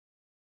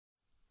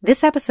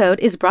This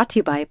episode is brought to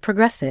you by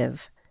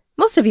Progressive.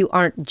 Most of you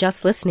aren't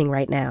just listening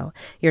right now.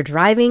 You're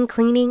driving,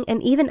 cleaning,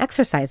 and even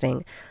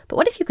exercising. But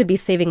what if you could be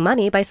saving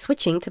money by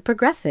switching to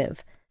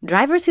Progressive?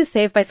 Drivers who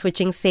save by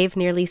switching save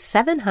nearly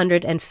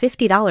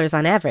 $750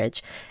 on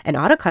average, and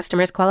auto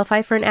customers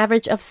qualify for an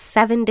average of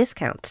 7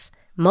 discounts.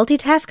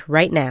 Multitask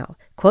right now.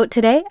 Quote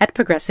today at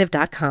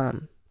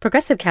Progressive.com.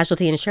 Progressive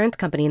Casualty Insurance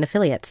Company and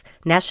Affiliates.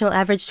 National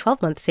average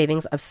 12-month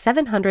savings of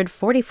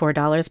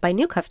 $744 by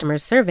new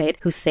customers surveyed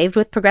who saved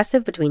with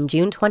Progressive between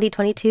June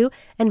 2022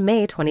 and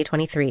May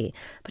 2023.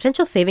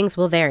 Potential savings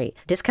will vary.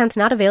 Discounts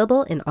not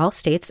available in all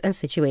states and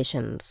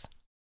situations.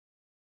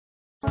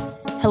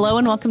 Hello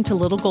and welcome to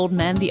Little Gold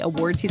Men, the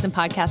award season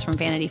podcast from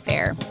Vanity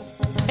Fair.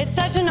 It's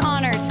such an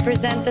honor to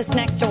present this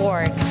next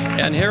award.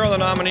 And here are the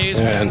nominees.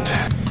 And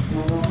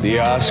the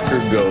Oscar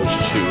goes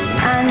to...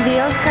 And the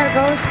Oscar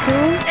goes to...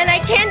 And I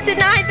can't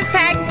deny the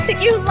fact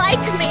that you like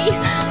me.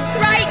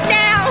 Right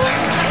now.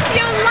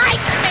 You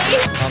like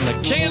me. I'm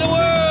the king of the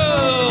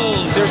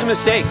world. There's a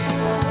mistake.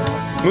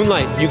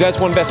 Moonlight, you guys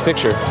won Best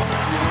Picture.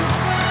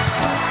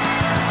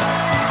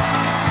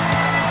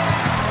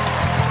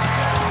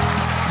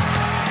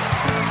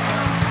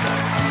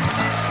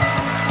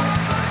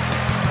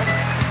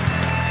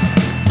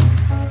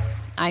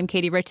 I'm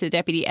Katie Rich, the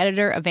deputy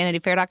editor of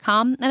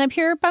VanityFair.com, and I'm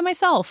here by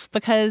myself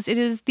because it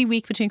is the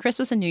week between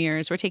Christmas and New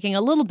Year's. We're taking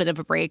a little bit of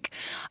a break,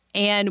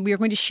 and we are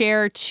going to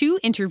share 2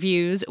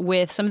 interviews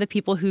with some of the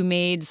people who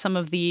made some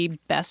of the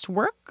best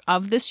work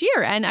of this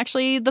year, and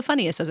actually the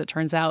funniest, as it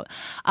turns out.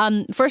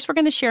 First, we're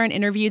going to share an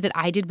interview that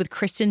I did with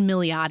Cristin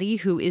Milioti,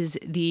 who is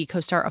the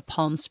co-star of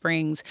Palm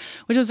Springs,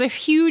 which was a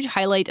huge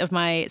highlight of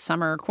my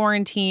summer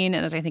quarantine,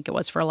 and as I think it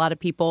was for a lot of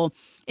people.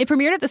 It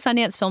premiered at the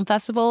Sundance Film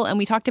Festival, and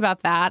we talked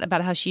about that,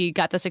 about how she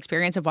got this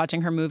experience of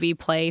watching her movie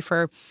play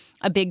for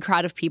a big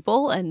crowd of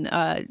people, and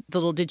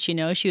little did she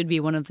know she would be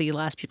one of the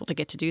last people to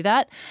get to do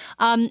that,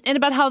 and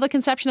about how the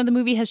conception of the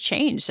movie has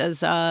changed as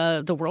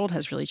the world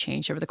has really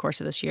changed over the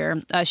course of this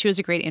year. She was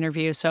a great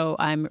interview, so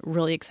I'm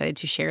really excited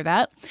to share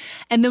that.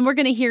 And then we're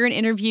going to hear an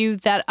interview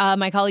that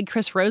my colleague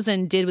Chris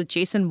Rosen did with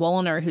Jason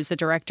Woliner, who's the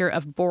director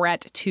of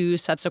Borat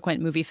 2's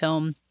subsequent movie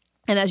film.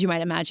 And as you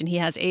might imagine, he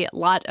has a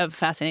lot of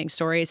fascinating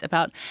stories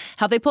about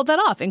how they pulled that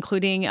off,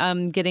 including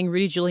getting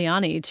Rudy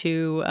Giuliani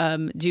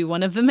to do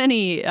one of the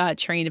many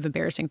train of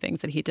embarrassing things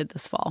that he did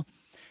this fall.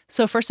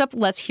 So first up,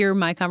 let's hear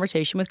my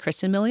conversation with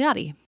Cristin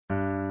Milioti.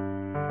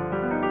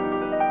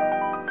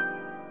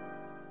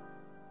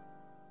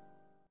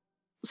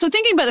 So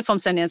thinking about the film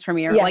Sundance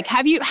premiere, Yes. like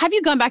have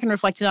you gone back and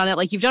reflected on it?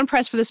 Like you've done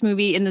press for this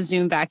movie in the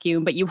Zoom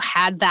vacuum, but you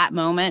had that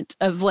moment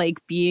of like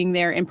being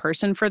there in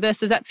person for this.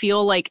 Does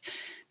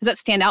that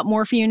stand out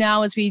more for you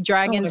now as we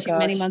drag into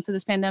many months of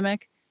this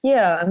pandemic?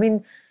 Yeah, I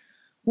mean,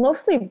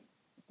 mostly,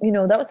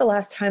 that was the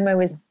last time I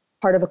was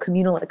part of a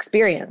communal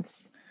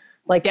experience.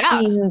 Like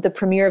seeing the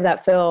premiere of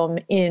that film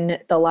in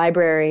the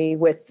library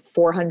with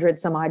 400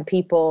 some odd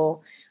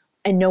people,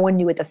 and no one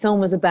knew what the film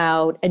was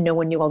about, and no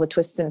one knew all the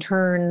twists and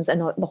turns,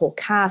 and the whole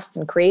cast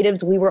and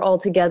creatives. We were all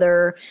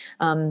together,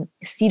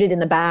 seated in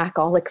the back,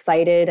 all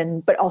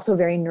excited, but also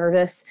very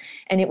nervous.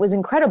 And it was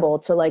incredible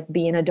to like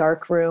be in a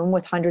dark room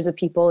with hundreds of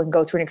people and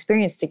go through an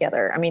experience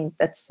together. I mean,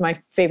 that's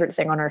my favorite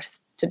thing on earth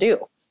to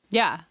do.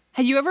 Yeah.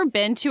 Had you ever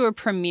been to a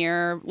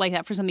premiere like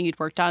that for something you'd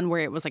worked on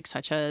where it was like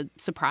such a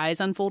surprise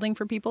unfolding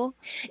for people?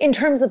 In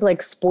terms of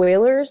like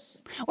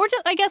spoilers? Or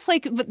just, I guess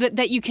like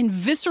that you can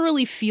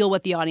viscerally feel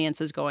what the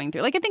audience is going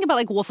through. Like I think about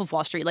like Wolf of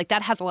Wall Street, like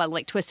that has a lot of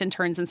like twists and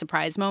turns and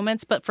surprise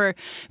moments. But for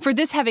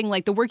this having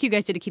like the work you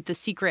guys did to keep the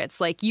secrets,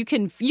 like you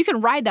can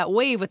ride that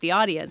wave with the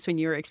audience when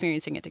you're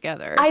experiencing it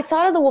together. I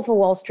thought of the Wolf of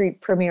Wall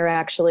Street premiere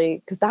actually,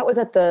 because that was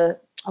at the,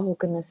 oh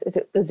goodness, is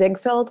it the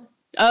Ziegfeld?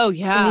 Oh,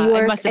 yeah.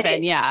 It must have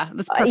been. Yeah.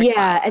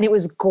 Yeah. And it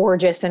was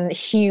gorgeous and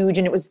huge.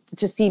 And it was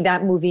to see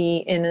that movie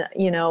in,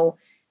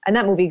 and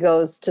that movie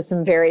goes to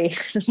some very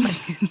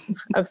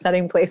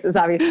upsetting places,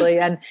 obviously.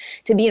 And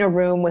to be in a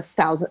room with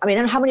thousands, I mean,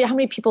 and how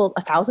many people,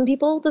 1,000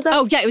 people does that?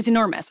 Oh, yeah. It was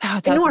enormous.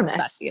 Oh,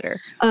 enormous. Theater.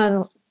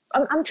 I'm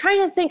trying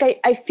to think.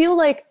 I feel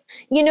like,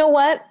 you know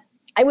what?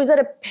 I was at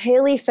a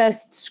Paley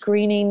Fest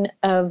screening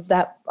of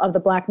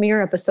the Black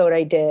Mirror episode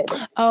I did.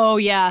 Oh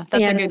yeah,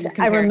 that's a good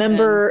comparison. I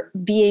remember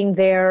being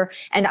there,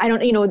 and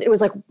it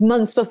was like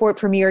months before it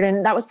premiered,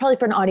 and that was probably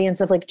for an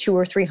audience of like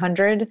 200 or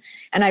 300.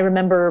 And I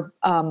remember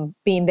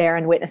being there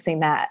and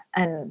witnessing that,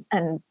 and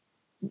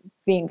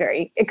being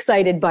very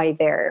excited by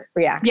their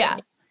reactions. Yeah.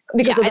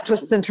 Because of the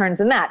twists and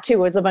turns in that too,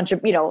 was a bunch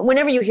of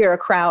whenever you hear a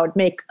crowd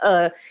make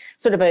a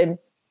sort of a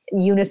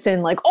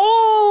unison, like,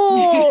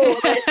 oh,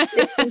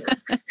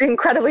 it's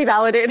incredibly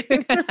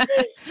validating.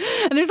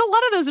 And there's a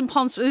lot of those in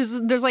Palm.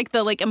 There's like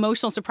the like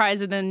emotional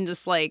surprise, and then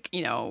just like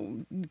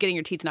getting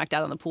your teeth knocked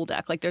out on the pool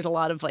deck. Like there's a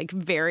lot of like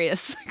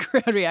various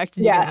crowd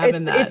reactions you can have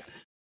in that.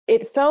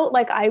 It felt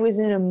like I was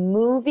in a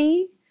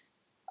movie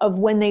of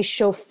when they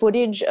show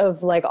footage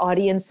of like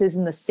audiences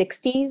in the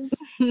 60s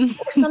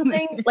or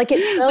something. Like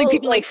it felt like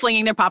people like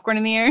flinging their popcorn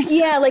in the air.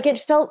 Yeah, like it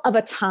felt of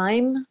a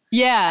time.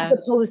 Yeah.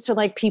 As opposed to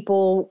like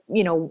people,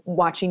 you know,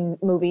 watching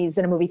movies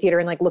in a movie theater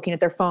and like looking at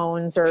their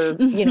phones or,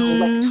 you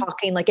know, like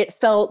talking. Like it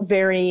felt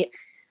very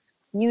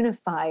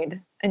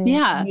unified and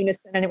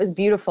unison, and it was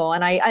beautiful.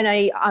 And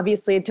I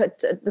obviously,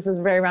 this is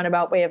a very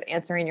roundabout way of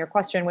answering your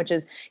question, which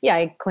is,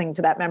 I cling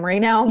to that memory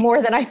now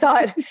more than I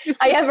thought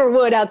I ever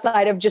would,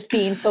 outside of just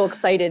being so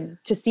excited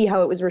to see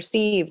how it was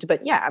received.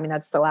 But I mean,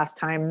 that's the last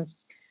time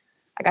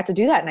I got to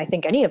do that. And I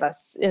think any of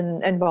us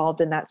involved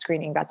in that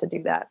screening got to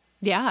do that.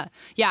 Yeah.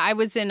 I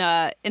was in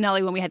LA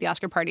when we had the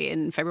Oscar party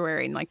in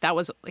February, and like that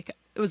was like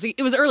it was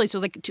early, so it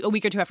was like a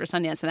week or two after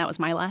Sundance, and that was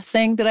my last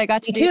thing that I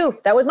got to do. Me too.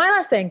 That was my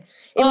last thing.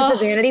 It was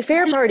the Vanity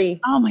Fair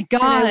party. Oh my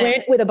God. And I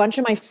went with a bunch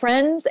of my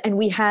friends, and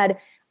we had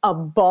a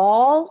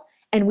ball,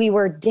 and we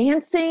were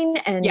dancing,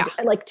 and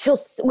like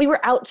we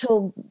were out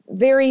till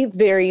very,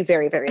 very,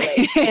 very, very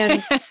late,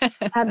 and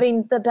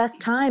having the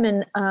best time.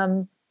 And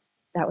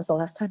that was the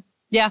last time.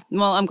 Yeah.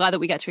 Well, I'm glad that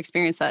we got to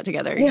experience that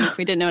together. Even if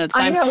we didn't know it at the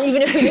time. I know,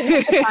 even if we didn't know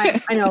at the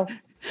time. I know.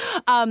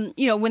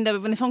 You know, when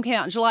the film came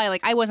out in July,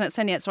 like I wasn't at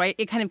Sundance, so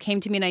it kind of came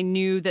to me, and I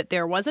knew that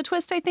there was a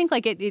twist. I think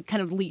like it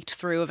kind of leaked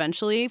through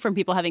eventually from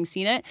people having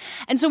seen it.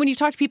 And so when you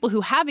talk to people who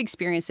have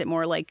experienced it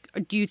more, like,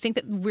 do you think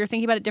that we're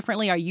thinking about it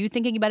differently? Are you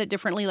thinking about it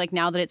differently? Like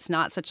now that it's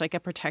not such like a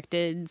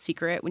protected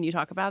secret when you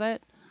talk about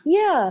it?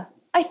 Yeah,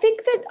 I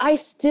think that I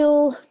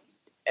still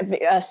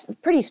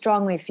pretty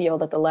strongly feel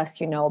that the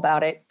less you know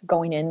about it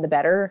going in, the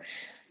better.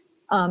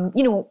 You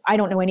know, I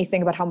don't know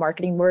anything about how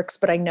marketing works,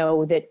 but I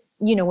know that,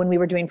 you know, when we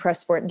were doing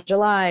press for it in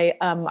July,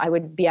 I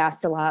would be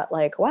asked a lot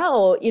like,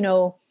 wow, you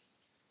know,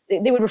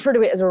 they would refer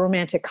to it as a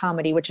romantic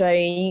comedy, which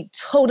I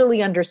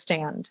totally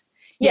understand.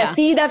 Yeah.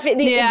 See that?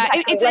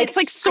 Exactly. It's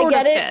like sort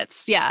of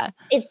fits. Yeah.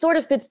 It sort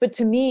of fits. But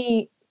to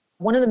me,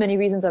 one of the many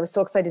reasons I was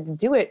so excited to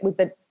do it was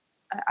that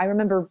I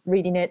remember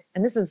reading it,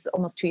 and this is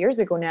almost 2 years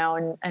ago now,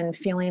 and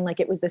feeling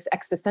like it was this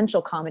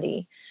existential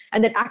comedy.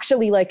 And that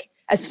actually, like,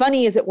 as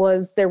funny as it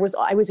was,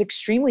 I was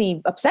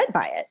extremely upset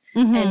by it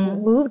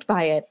and moved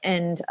by it.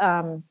 And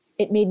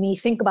it made me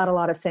think about a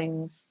lot of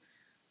things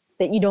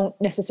that you don't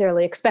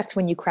necessarily expect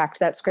when you cracked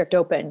that script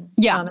open.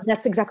 Yeah. And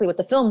that's exactly what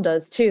the film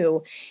does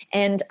too.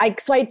 And I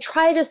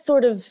try to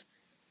sort of,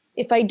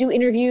 if I do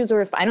interviews,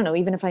 or if, I don't know,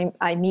 even if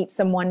I meet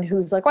someone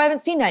who's like, I haven't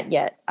seen that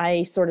yet,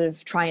 I sort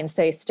of try and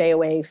stay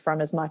away from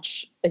as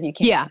much as you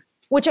can. Yeah.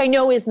 Which I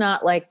know is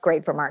not like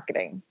great for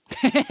marketing.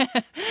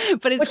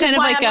 But it's kind of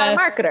like I'm not a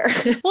marketer.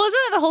 Well, isn't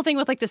that the whole thing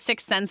with like The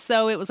Sixth Sense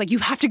though? It was like, you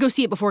have to go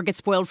see it before it gets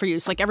spoiled for you.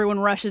 So like everyone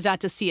rushes out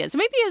to see it. So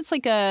maybe it's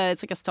like a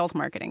stealth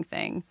marketing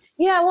thing.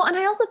 Yeah. Well, and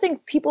I also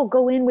think people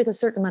go in with a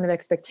certain amount of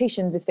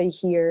expectations. If they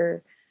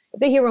hear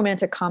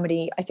romantic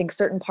comedy, I think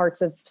certain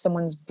parts of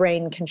someone's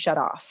brain can shut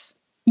off.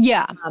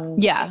 Yeah.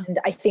 And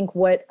I think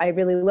what I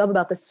really love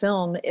about this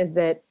film is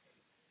that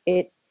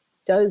it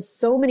does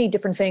so many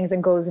different things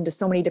and goes into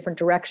so many different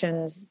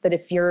directions that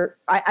if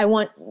I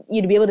want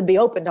you to be able to be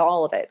open to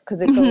all of it,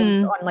 because it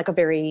goes on like a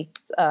very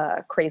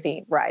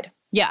crazy ride.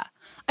 Yeah.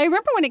 I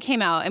remember when it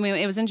came out, I mean,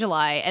 it was in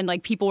July, and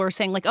like people were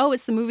saying like, oh,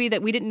 it's the movie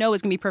that we didn't know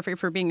was going to be perfect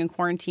for being in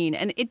quarantine.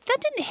 And that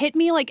didn't hit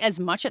me like as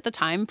much at the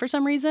time for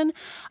some reason.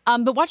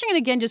 But watching it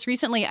again just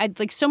recently, I'd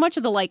like so much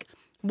of the like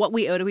what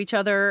we owe to each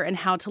other and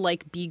how to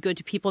like be good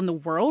to people in the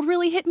world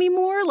really hit me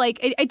more. Like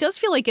it does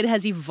feel like it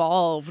has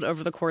evolved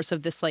over the course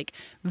of this like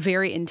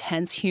very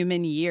intense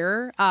human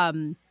year.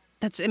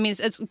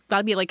 It's got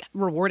to be like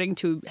rewarding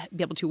to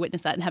be able to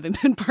witness that, and having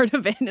been part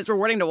of it, and it's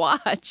rewarding to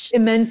watch.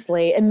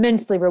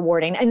 Immensely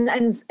rewarding, and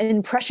an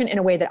impression in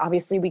a way that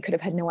obviously we could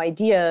have had no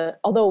idea.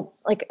 Although,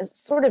 like,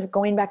 sort of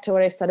going back to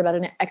what I said about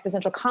an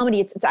existential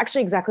comedy, it's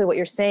actually exactly what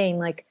you're saying.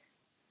 Like,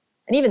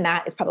 and even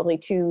that is probably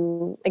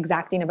too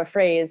exacting of a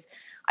phrase.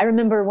 I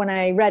remember when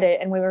I read it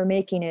and we were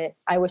making it,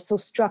 I was so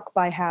struck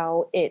by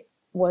how it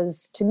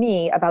was, to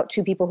me, about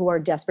two people who are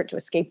desperate to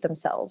escape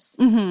themselves.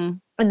 Mm-hmm.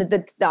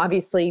 And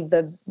obviously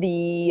I'm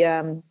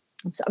even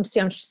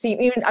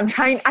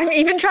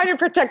trying to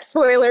protect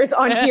spoilers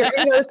on here,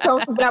 even though this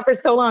film's been out for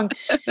so long.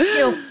 You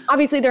know,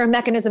 obviously there are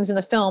mechanisms in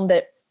the film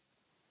that,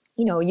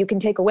 you know, you can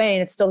take away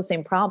and it's still the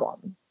same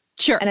problem.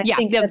 Sure. And I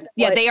think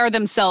they are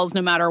themselves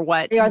no matter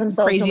what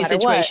crazy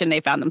situation they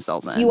found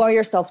themselves in. You are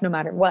yourself no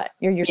matter what.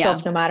 You're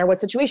yourself no matter what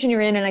situation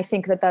you're in. And I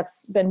think that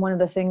that's been one of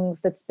the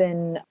things that's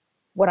been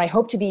what I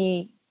hope to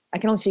be, I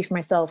can only speak for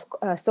myself,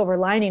 silver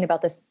lining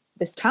about this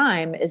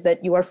time is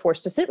that you are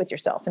forced to sit with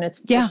yourself, and it's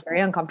very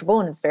uncomfortable,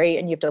 and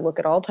and you have to look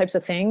at all types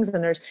of things,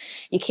 and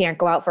you can't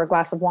go out for a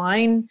glass of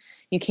wine.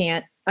 You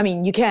can,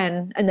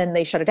 and then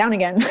they shut it down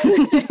again,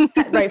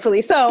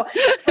 rightfully so.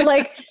 But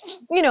like,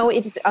 you know,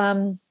 it's,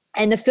 and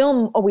the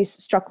film always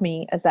struck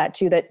me as that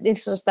too, that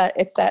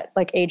it's that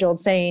like age old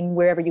saying,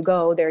 wherever you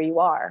go, there you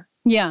are.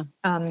 Yeah.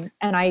 And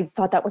I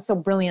thought that was so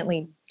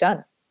brilliantly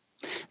done.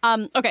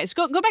 Okay,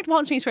 so go back to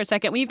Palm Springs for a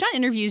second. When you've done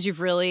interviews, you've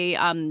really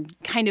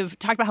kind of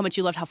talked about how much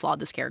you loved how flawed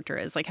this character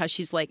is, like how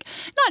she's like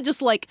not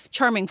just like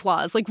charming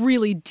flaws, like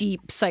really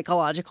deep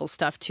psychological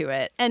stuff to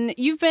it. And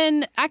you've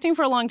been acting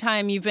for a long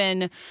time. You've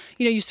been,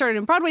 you started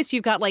in Broadway, so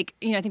you've got like,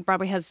 I think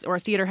Broadway has, or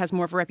theater has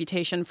more of a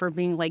reputation for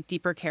being like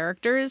deeper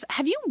characters.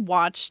 Have you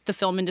watched the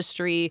film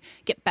industry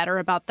get better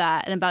about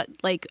that and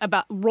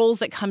about roles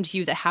that come to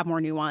you that have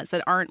more nuance,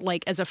 that aren't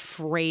like as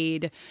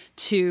afraid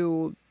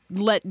to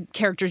let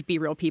characters be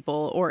real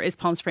people? Or is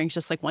Palm Springs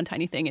just like one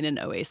tiny thing in an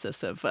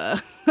oasis of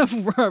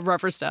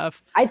rougher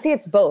stuff? I'd say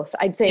it's both.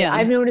 I'd say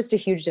I've noticed a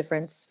huge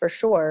difference for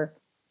sure.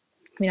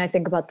 I mean, I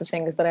think about the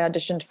things that I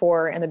auditioned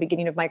for in the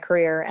beginning of my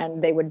career,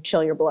 and they would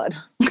chill your blood.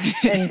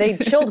 And they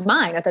chilled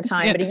mine at the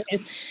time, but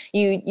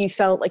you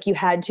felt like you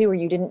had to, or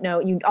you didn't know.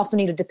 You also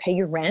needed to pay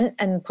your rent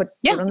and put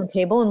food on the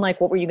table, and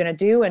like, what were you going to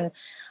do? And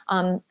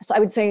so I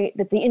would say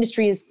that the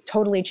industry is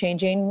totally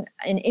changing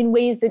in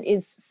ways that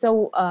is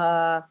so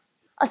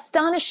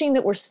astonishing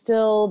that we're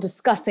still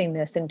discussing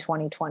this in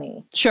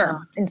 2020.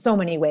 Sure. In so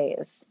many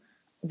ways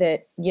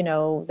that,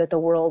 that the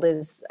world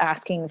is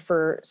asking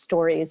for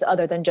stories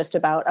other than just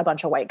about a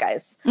bunch of white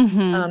guys.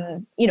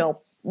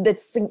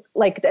 That's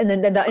like, and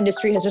then the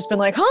industry has just been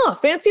like,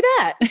 fancy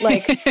that.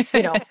 Like,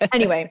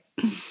 anyway.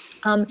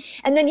 And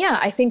then,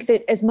 I think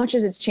that as much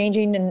as it's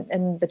changing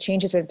and the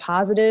change has been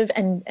positive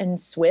and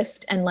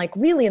swift, and like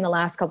really in the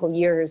last couple of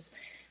years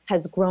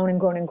has grown and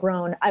grown and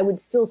grown, I would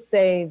still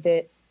say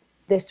that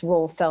this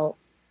role felt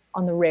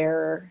on the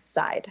rare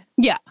side.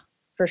 Yeah.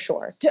 For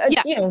sure.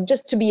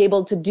 Just to be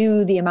able to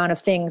do the amount of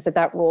things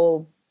that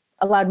role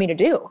allowed me to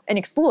do and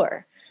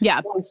explore.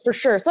 Yeah. Was for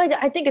sure. So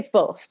I think it's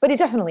both, but it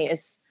definitely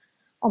is,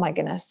 oh my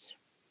goodness,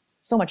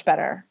 so much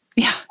better.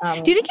 Yeah.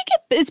 Do you think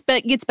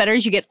it gets better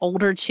as you get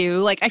older too?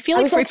 Like, I feel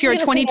like if you're a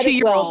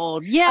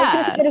 22-year-old, I was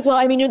going to say that as well.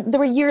 I mean, there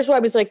were years where I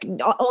was like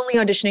only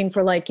auditioning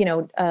for like,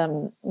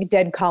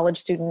 dead college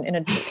student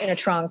in a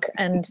trunk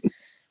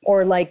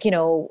or like,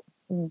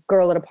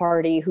 girl at a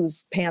party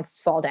whose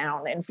pants fall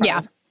down in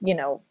front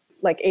of,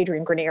 like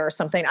Adrian Grenier or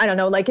something. I don't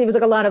know. Like it was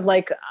like a lot of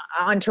like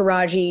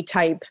entourage-y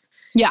type.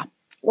 Yeah.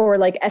 Or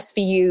like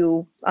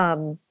SVU.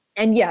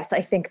 And yes,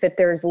 I think that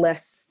there's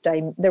less,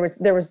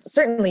 there was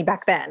certainly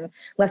back then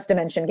less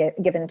dimension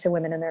given to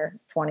women in their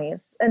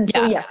 20s. And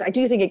so, yes, I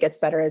do think it gets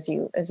better as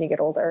you get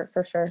older,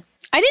 for sure.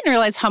 I didn't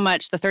realize how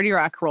much the 30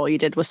 Rock role you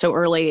did was so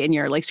early in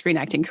your like screen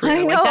acting career.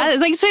 I know. Like that,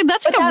 like, so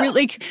that's like a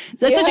really,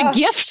 that's such a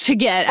gift to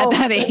get at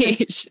that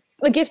age.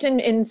 A gift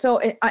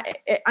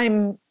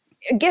I'm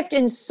a gift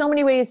in so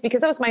many ways,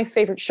 because that was my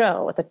favorite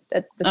show at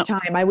the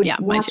time. I would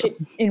watch it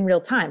in real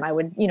time. I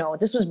would,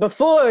 this was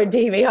before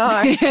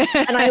DVR,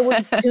 and I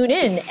would tune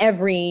in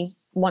every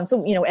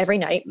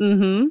night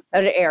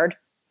that it aired.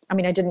 I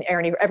mean, I didn't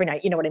air every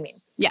night, you know what I mean?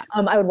 Yeah.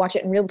 I would watch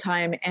it in real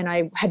time, and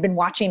I had been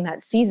watching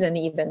that season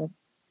even,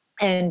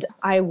 and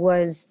I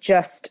was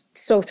just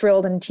so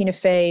thrilled. And Tina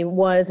Fey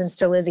was and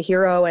still is a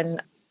hero,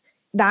 and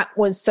that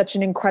was such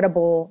an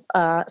incredible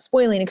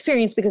spoiling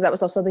experience, because that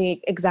was also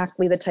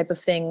exactly the type of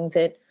thing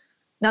that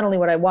not only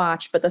what I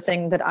watch, but the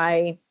thing that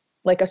I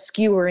like, a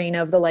skewering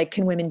of the like,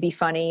 can women be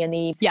funny, and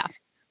the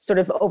sort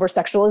of over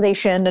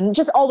sexualization and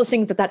just all the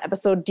things that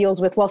episode deals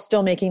with, while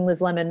still making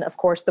Liz Lemon, of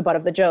course, the butt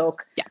of the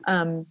joke.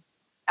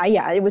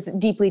 It was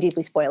deeply,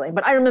 deeply spoiling.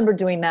 But I remember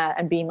doing that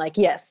and being like,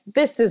 yes,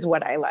 this is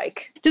what I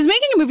like. Does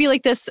making a movie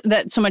like this,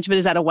 that so much of it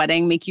is at a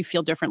wedding, make you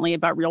feel differently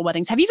about real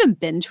weddings? Have you even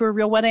been to a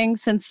real wedding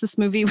since this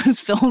movie was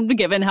filmed,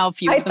 given how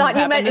few I thought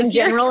you meant in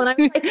general, and I'm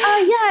like,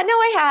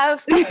 I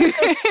have.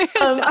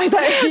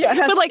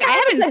 But like,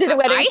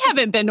 I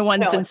haven't been to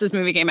one since this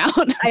movie came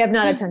out. I have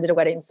not attended a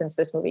wedding since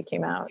this movie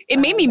came out. It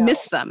made me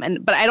miss them.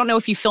 But I don't know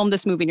if you filmed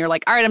this movie and you're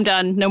like, all right, I'm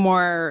done. No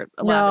more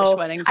lavish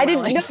weddings. I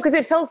didn't know, because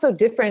it felt so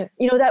different.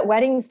 That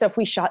wedding stuff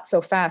we shot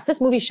so fast. This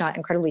movie shot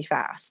incredibly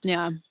fast.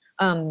 Yeah.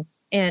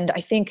 And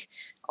I think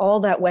all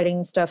that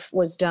wedding stuff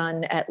was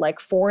done at like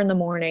 4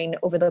 a.m.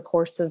 over the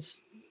course of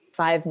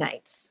 5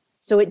 nights.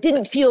 So it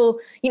didn't feel,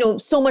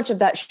 so much of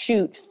that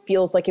shoot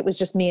feels like it was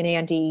just me and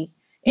Andy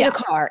in a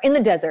car, in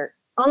the desert,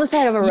 on the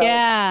side of a road.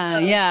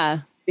 Yeah.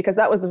 Because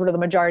that was the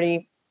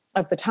majority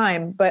of the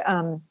time. But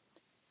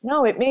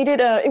no, it made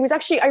it, it was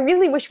actually, I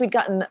really wish we'd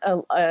gotten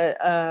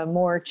a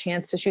more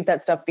chance to shoot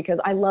that stuff,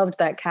 because I loved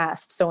that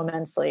cast so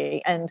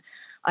immensely. And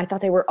I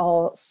thought they were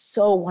all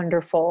so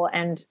wonderful,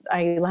 and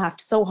I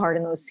laughed so hard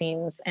in those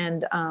scenes.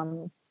 And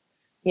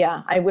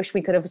I wish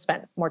we could have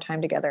spent more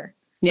time together.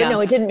 Yeah. But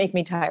no, it didn't make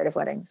me tired of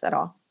weddings at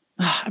all.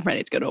 I'm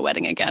ready to go to a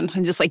wedding again.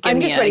 I'm just like, give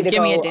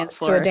me a dance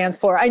floor. To a dance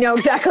floor. I know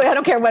exactly. I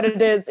don't care what it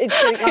is.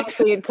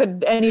 Honestly, it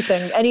could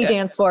anything, any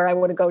dance floor I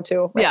would go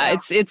to. Right now.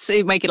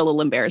 It might get a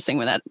little embarrassing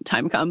when that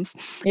time comes.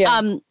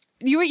 Yeah.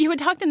 You had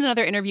talked in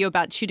another interview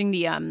about shooting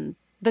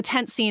the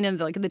tent scene and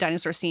the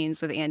dinosaur scenes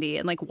with Andy,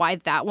 and like why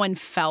that one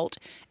felt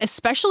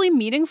especially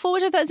meaningful,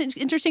 which I thought was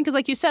interesting, because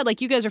like you said,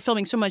 like you guys are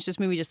filming so much this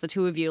movie, just the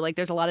two of you, like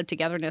there's a lot of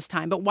togetherness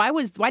time. But why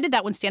did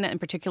that one stand out in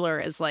particular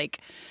as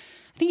like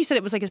I think you said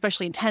it was like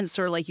especially intense,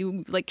 or like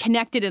you like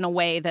connected in a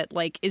way that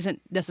like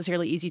isn't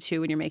necessarily easy to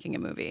when you're making a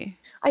movie.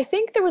 I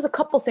think there was a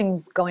couple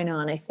things going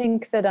on. I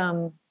think that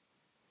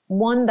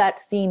one, that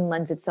scene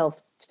lends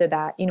itself to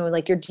that. You know,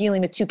 like you're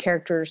dealing with two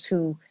characters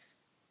who,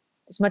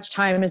 as much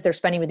time as they're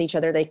spending with each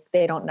other,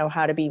 they don't know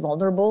how to be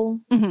vulnerable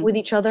with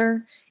each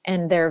other,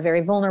 and they're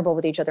very vulnerable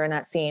with each other in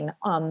that scene.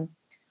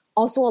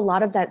 Also, a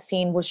lot of that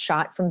scene was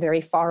shot from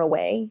very far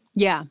away.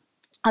 Yeah.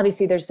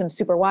 Obviously there's some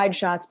super wide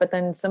shots, but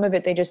then some of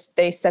it,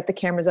 they set the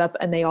cameras up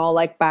and they all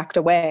like backed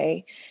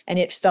away. And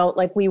it felt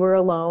like we were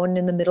alone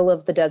in the middle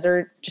of the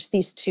desert, just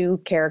these two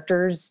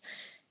characters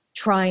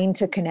trying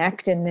to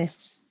connect in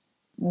this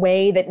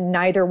way that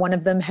neither one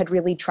of them had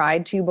really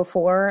tried to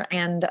before.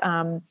 And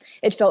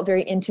it felt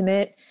very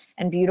intimate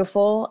and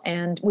beautiful.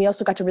 And we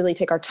also got to really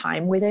take our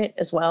time with it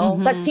as well.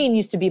 That scene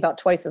used to be about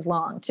twice as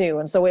long too.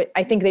 And so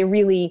I think they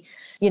really,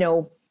 you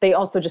know, they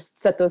also just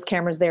set those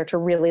cameras there to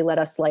really let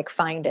us like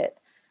find it.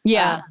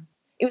 Yeah.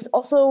 It was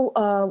also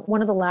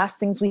one of the last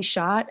things we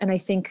shot. And I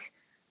think,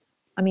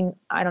 I mean,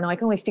 I don't know, I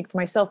can only speak for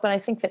myself, but I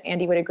think that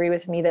Andy would agree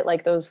with me that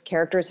like those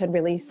characters had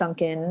really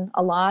sunk in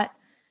a lot,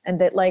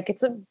 and that like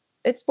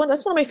that's one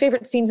of my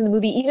favorite scenes in the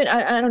movie. Even,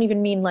 I don't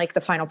even mean like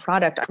the final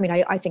product. I mean,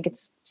 I think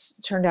it's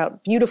turned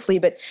out beautifully,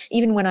 but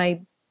even when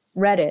I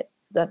read it,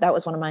 that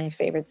was one of my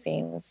favorite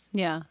scenes.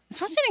 Yeah. It's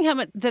fascinating how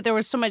much that there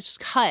was so much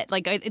cut.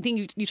 Like, I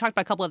think you talked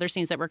about a couple other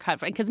scenes that were cut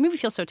because the movie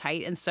feels so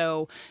tight and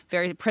so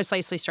very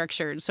precisely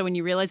structured. So when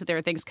you realize that there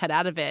are things cut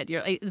out of it,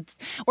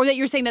 or that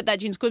you're saying that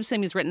Gene Squibb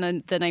scene was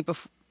written the night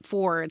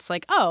before, it's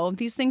like, oh,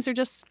 these things are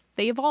just,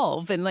 they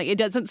evolve. And like, it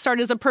doesn't start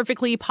as a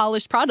perfectly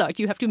polished product.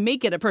 You have to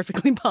make it a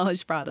perfectly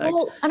polished product.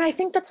 Well, and I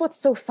think that's what's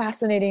so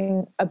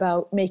fascinating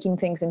about making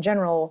things in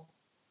general.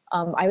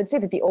 I would say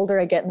that the older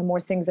I get and the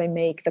more things I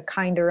make, the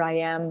kinder I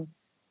am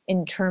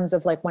in terms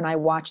of like when I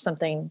watch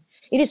something.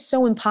 It is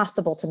so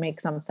impossible to make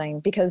something,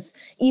 because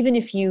even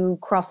if you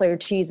cross all your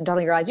T's and dot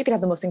all your I's, you could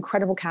have the most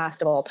incredible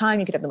cast of all time.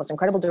 You could have the most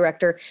incredible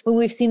director. But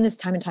we've seen this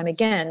time and time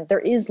again. There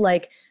is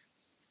like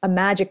a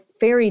magic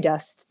fairy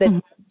dust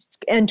that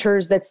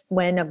enters. That's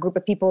when a group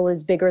of people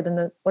is bigger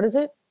than what is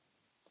it?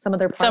 Some of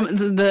their parts. It's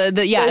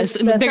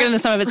bigger than the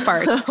sum of its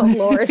parts. Oh,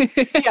 Lord.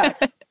 Yeah.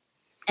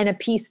 And a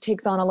piece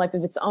takes on a life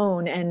of its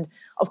own. And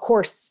of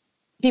course,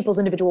 people's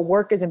individual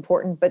work is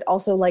important, but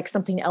also like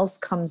something else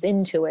comes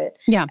into it.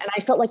 Yeah. And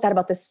I felt like that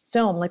about this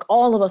film. Like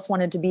all of us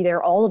wanted to be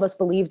there. All of us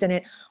believed in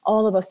it.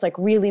 All of us like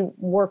really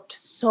worked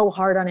so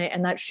hard on it.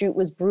 And that shoot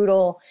was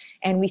brutal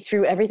and we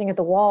threw everything at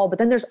the wall. But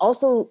then there's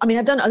also, I mean,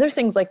 I've done other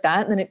things like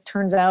that and then it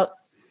turns out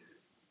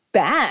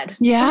bad.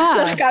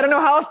 Yeah. Like, I don't know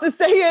how else to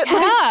say it.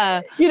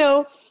 Yeah. Like, you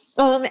know,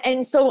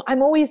 and so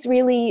I'm always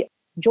really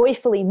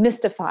joyfully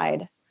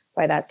mystified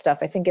by that stuff.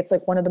 I think it's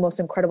like one of the most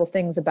incredible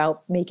things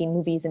about making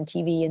movies and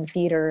TV and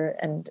theater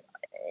and,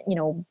 you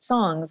know,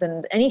 songs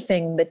and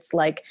anything that's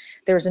like,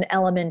 there's an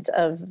element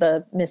of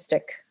the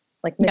mystic,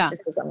 like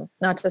mysticism,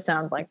 not to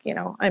sound like, you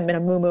know, I'm in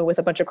a muumuu with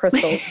a bunch of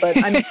crystals, but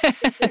I'm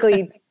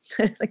basically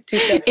like 2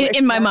 steps away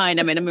in my mind,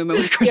 I'm in a muumuu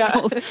with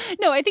crystals. Yeah.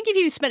 No, I think if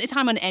you spent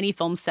time on any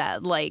film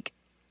set, like,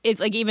 it's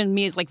like even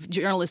me as like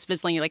journalist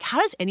visiting, you're like, how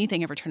does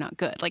anything ever turn out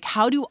good? Like,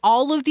 how do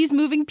all of these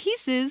moving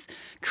pieces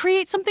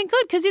create something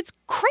good? Because it's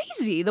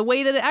crazy the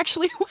way that it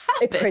actually happens.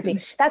 It's crazy.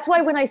 That's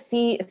why when I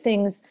see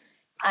things,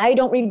 I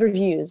don't read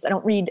reviews. I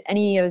don't read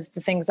any of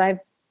the things I've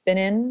been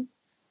in,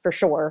 for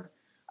sure.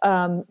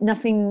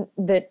 Nothing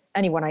that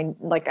anyone I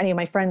like, any of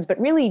my friends, but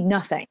really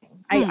nothing.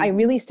 I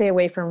really stay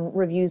away from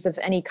reviews of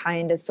any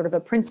kind as sort of a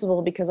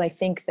principle, because I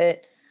think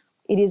that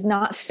it is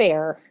not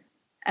fair.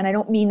 And I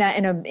don't mean that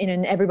in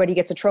an everybody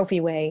gets a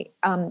trophy way.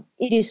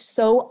 It is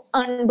so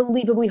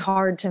unbelievably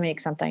hard to make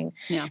something.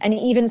 Yeah. And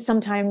even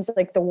sometimes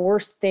like the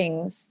worst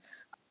things,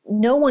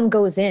 no one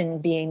goes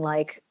in being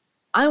like,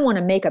 I want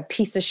to make a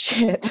piece of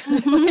shit.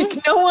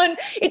 Like no one,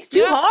 it's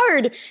too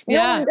hard.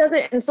 No one does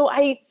it. And so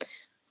I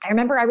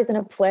remember I was in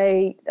a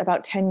play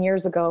about 10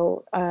 years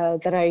ago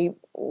that I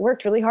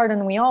worked really hard on,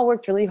 and we all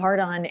worked really hard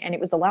on. And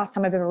it was the last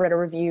time I've ever read a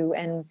review.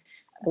 And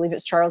I believe it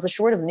was Charles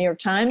Ashworth of the New York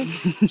Times,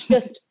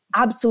 just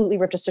absolutely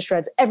ripped us to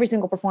shreds. Every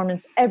single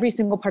performance, every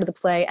single part of the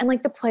play. And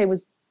like the play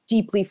was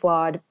deeply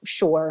flawed,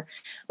 sure.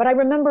 But I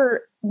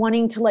remember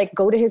wanting to like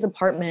go to his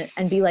apartment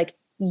and be like,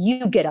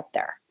 you get up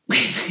there.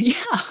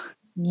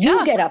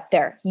 You get up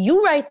there.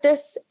 You write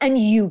this and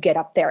you get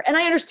up there. And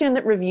I understand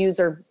that reviews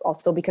are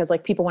also because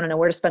like people want to know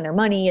where to spend their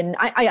money. And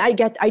I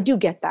do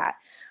get that.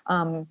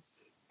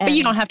 But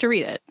you don't have to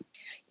read it.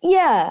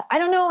 Yeah. I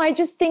don't know. I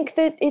just think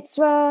that it's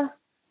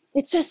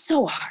just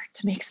so hard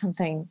to make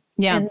something.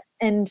 Yeah.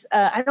 And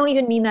I don't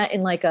even mean that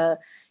in like a,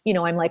 you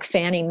know, I'm like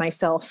fanning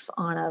myself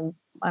on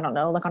I don't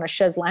know, like on a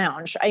chaise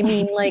lounge. I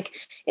mean, like,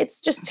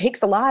 it's just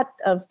takes a lot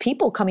of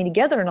people coming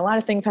together and a lot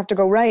of things have to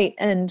go right.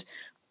 And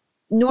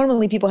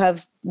normally people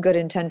have good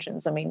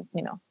intentions. I mean,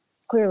 you know,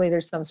 clearly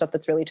there's some stuff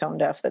that's really tone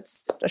deaf.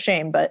 That's a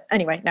shame. But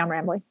anyway, now I'm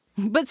rambling.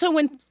 But so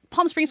when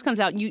Palm Springs comes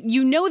out,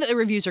 you know that the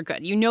reviews are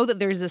good. You know that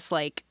there's this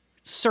like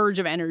surge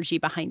of energy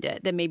behind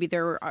it that maybe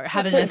there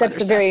haven't been.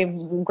 That's a very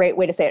great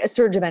way to say it. A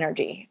surge of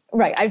energy.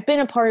 Right. I've been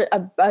a part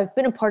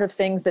of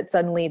things that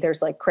suddenly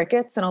there's like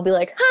crickets and I'll be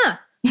like, huh.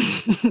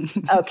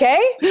 Okay.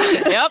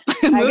 Yep.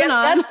 I guess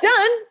that's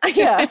done.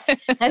 Yeah.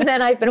 And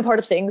then I've been a part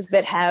of things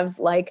that have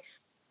like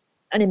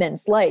an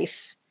immense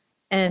life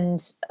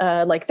and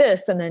like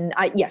this. And then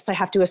I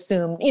have to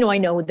assume, I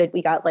know that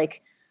we got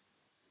like,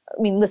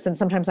 listen,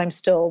 sometimes I'm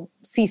still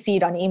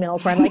CC'd on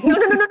emails where I'm like, no,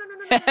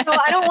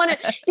 I don't want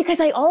to, because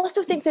I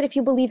also think that if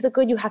you believe the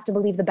good, you have to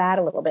believe the bad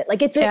a little bit.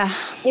 Like it's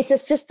a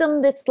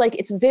system that's like,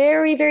 it's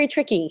very, very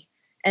tricky.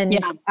 And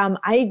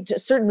I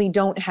certainly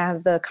don't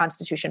have the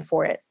constitution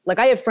for it. Like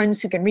I have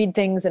friends who can read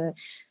things and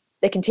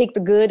they can take the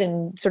good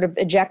and sort of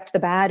eject the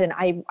bad. And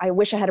I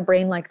wish I had a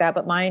brain like that,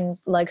 but mine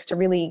likes to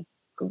really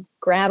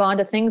grab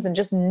onto things and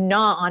just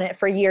gnaw on it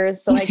for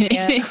years. So I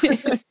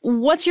can't.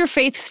 What's your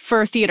faith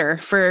for theater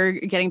for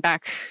getting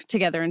back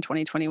together in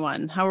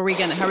 2021? How are we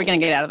gonna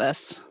get out of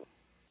this?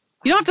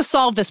 You don't have to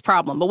solve this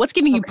problem, but what's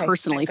giving you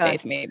personally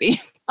faith, maybe?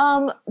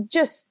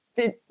 Just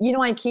that,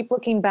 I keep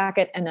looking back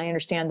at, and I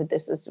understand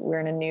that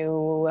we're in a new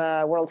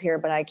world here,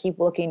 but I keep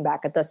looking back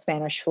at the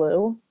Spanish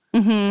flu.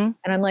 Mm-hmm.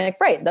 And I'm like,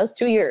 right, those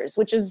 2 years,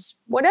 which is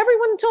what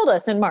everyone told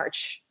us in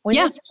March. When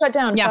this shut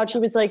down,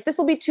 Fauci was like, this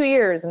will be 2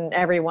 years. And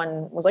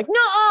everyone was like,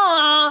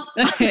 no.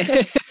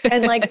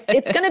 And like,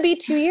 it's going to be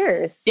 2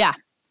 years. Yeah.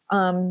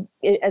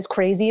 As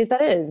crazy as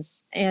that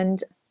is.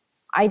 And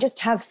I just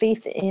have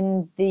faith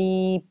in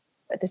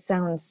this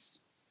sounds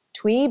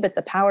twee, but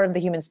the power of the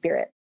human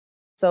spirit.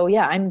 So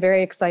yeah, I'm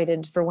very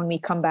excited for when we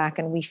come back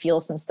and we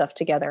feel some stuff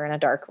together in a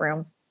dark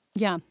room.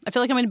 Yeah. I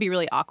feel like I'm going to be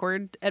really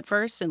awkward at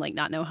first and like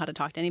not know how to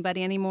talk to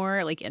anybody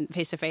anymore, like in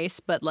face to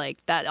face. But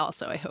like that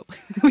also, I hope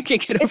we can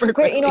get over. It's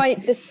great.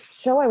 Quickly. This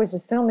show I was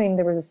just filming,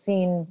 there was a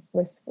scene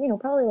with,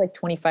 probably like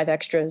 25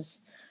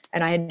 extras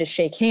and I had to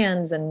shake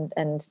hands and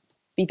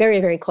be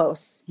very, very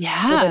close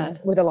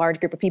with a large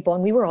group of people.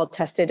 And we were all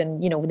tested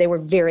and, they were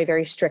very,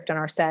 very strict on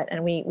our set.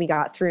 And we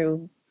got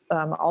through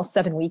all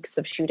 7 weeks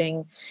of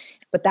shooting.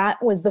 But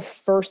that was the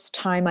first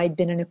time I'd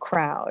been in a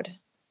crowd.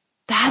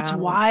 That's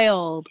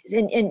wild.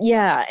 And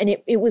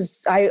it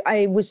was,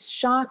 I was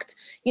shocked,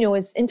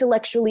 as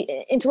intellectually,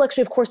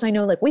 of course, I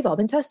know like we've all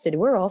been tested.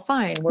 We're all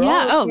fine. We're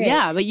all okay. Oh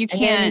yeah. But you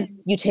can't,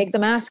 you take the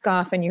mask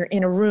off and you're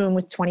in a room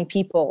with 20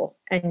 people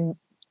and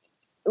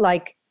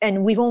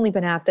we've only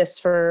been at this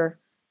for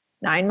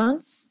 9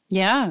 months.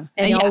 Yeah.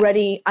 And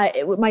already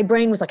my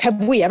brain was like,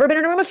 have we ever been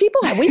in a room of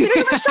people? Have we been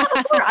in a restaurant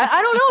before? I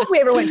don't know if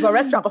we ever went to a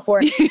restaurant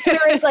before.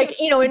 Whereas like,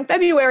 in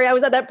February, I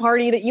was at that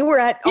party that you were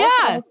at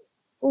also.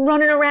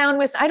 Running around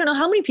with, I don't know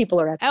how many people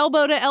are at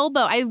elbow to elbow.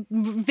 I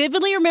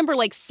vividly remember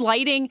like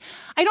sliding.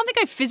 I don't think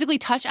I physically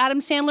touched Adam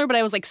Sandler, but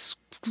I was like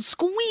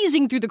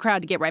squeezing through the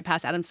crowd to get right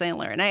past Adam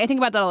Sandler. And I think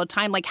about that all the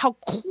time, like how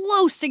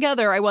close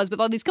together I was with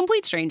all these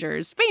complete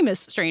strangers, famous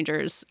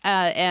strangers,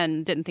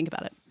 and didn't think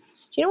about it.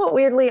 You know what,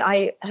 weirdly,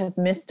 I have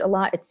missed a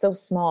lot. It's so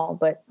small,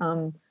 but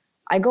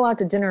I go out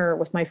to dinner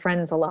with my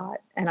friends a lot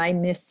and I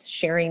miss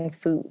sharing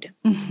food.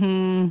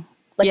 Mm-hmm.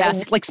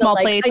 Like small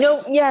plates. I know,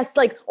 yes,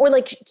 or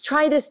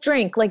try this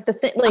drink, like the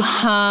thing,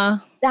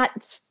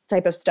 that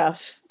type of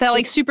stuff. That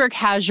like super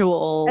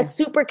casual. That's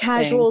super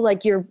casual, thing.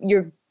 Like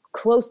your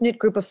close-knit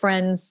group of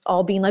friends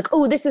all being like,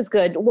 oh, this is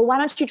good. Well, why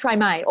don't you try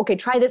mine? Okay,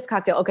 try this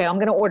cocktail. Okay, I'm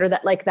going to order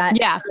that, like that.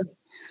 Yeah.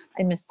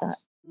 I miss that.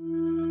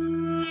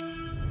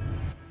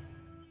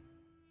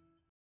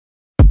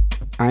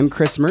 I'm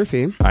Chris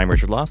Murphy. I'm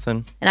Richard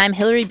Lawson. And I'm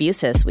Hillary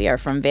Busis. We are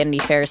from Vanity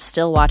Fair's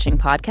Still Watching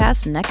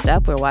podcast. Next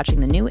up, we're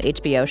watching the new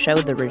HBO show,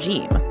 The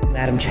Regime.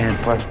 Madam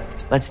Chancellor,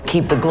 let's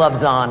keep the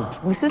gloves on.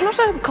 This is not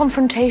a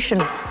confrontation.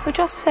 We're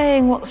just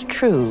saying what's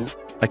true.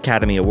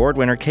 Academy Award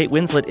winner Kate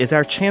Winslet is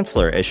our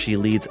chancellor as she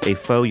leads a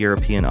faux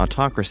European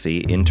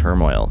autocracy in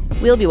turmoil.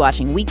 We'll be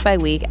watching week by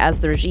week as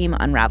the regime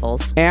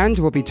unravels. And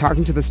we'll be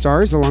talking to the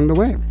stars along the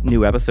way.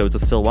 New episodes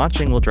of Still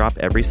Watching will drop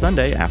every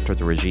Sunday after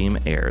The Regime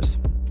airs.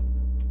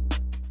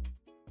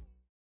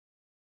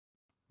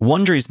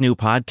 Wondery's new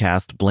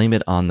podcast, Blame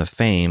It on the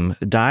Fame,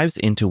 dives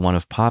into one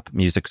of pop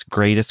music's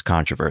greatest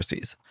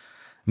controversies.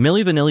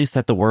 Milli Vanilli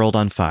set the world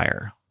on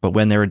fire, but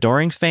when their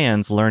adoring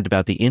fans learned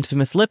about the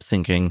infamous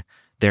lip-syncing,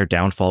 their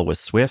downfall was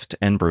swift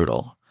and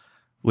brutal.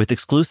 With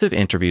exclusive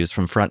interviews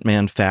from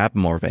frontman Fab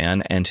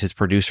Morvan and his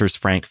producers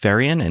Frank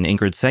Farian and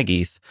Ingrid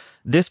Segeith,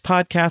 this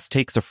podcast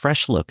takes a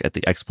fresh look at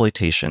the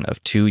exploitation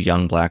of two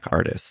young black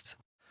artists.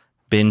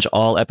 Binge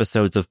all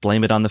episodes of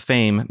Blame It on the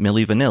Fame,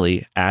 Milli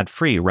Vanilli,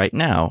 ad-free right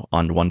now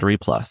on Wondery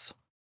Plus.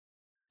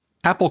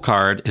 Apple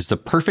Card is the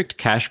perfect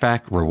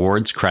cashback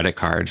rewards credit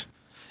card.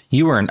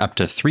 You earn up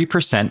to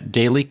 3%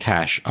 daily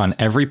cash on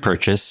every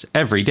purchase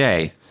every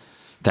day.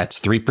 That's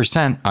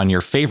 3% on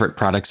your favorite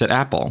products at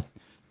Apple,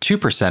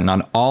 2%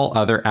 on all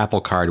other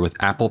Apple Card with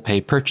Apple Pay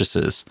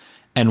purchases,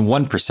 and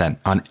 1%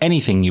 on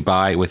anything you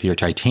buy with your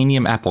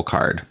titanium Apple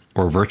Card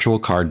or virtual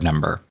card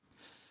number.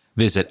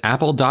 Visit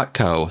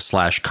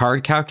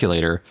apple.co/card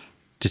calculator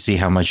to see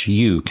how much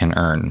you can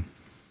earn.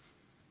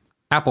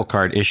 Apple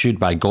Card issued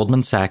by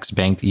Goldman Sachs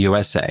Bank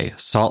USA,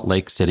 Salt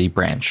Lake City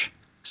branch.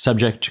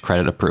 Subject to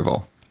credit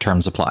approval.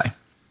 Terms apply.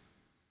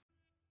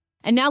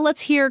 And now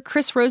let's hear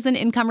Chris Rosen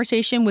in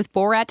conversation with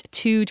Borat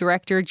 2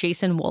 director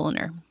Jason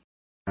Woliner.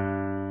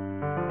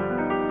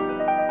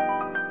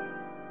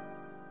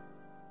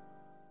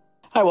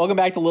 Hi, welcome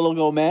back to Little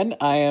Gold Men.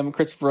 I am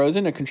Christopher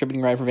Rosen, a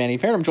contributing writer for Vanity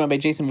Fair. I'm joined by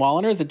Jason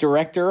Woliner, the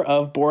director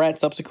of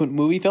Borat's subsequent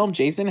movie film.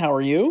 Jason, how are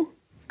you?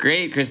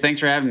 Great, Chris. Thanks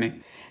for having me.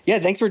 Yeah,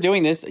 thanks for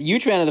doing this.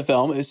 Huge fan of the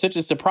film. It was such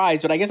a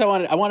surprise, but I guess I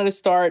wanted to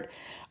start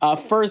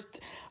first.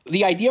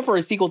 The idea for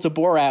a sequel to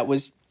Borat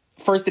was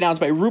first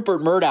announced by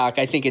Rupert Murdoch,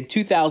 I think, in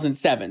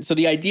 2007. So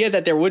the idea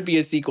that there would be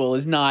a sequel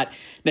is not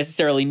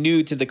necessarily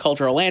new to the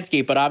cultural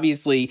landscape, but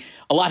obviously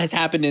a lot has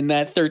happened in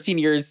that 13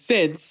 years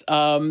since.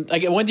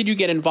 When did you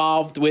get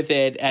involved with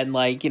it, and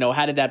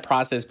how did that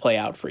process play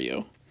out for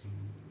you?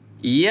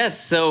 Yes,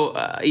 so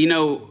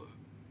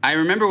I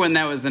remember when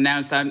that was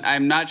announced.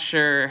 I'm not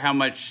sure how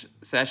much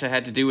Sacha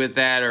had to do with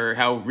that, or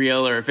how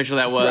real or official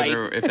that was, right.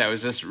 Or if that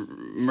was just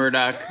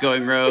Murdoch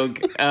going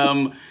rogue.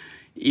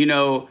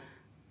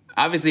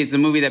 Obviously, it's a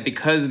movie that,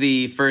 because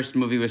the first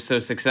movie was so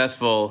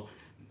successful,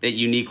 it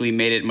uniquely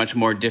made it much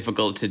more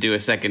difficult to do a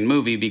second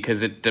movie,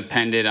 because it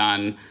depended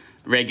on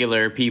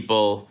regular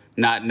people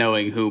not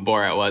knowing who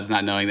Borat was,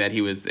 not knowing that he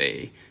was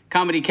a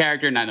comedy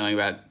character, not knowing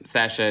about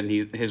Sacha and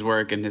his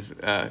work and his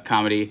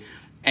comedy.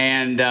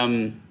 And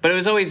but it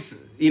was always,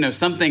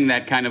 something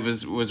that kind of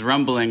was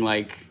rumbling,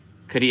 like,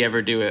 could he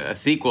ever do a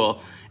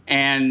sequel?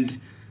 And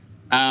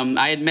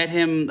I had met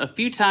him a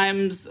few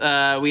times.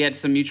 We had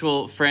some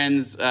mutual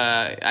friends.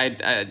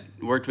 I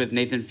worked with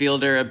Nathan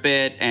Fielder a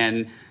bit,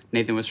 and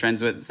Nathan was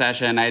friends with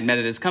Sacha, and I had met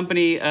at his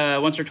company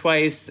once or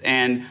twice,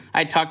 and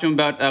I talked to him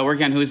about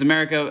working on Who's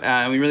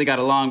America. We really got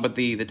along, but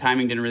the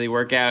timing didn't really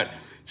work out.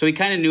 So we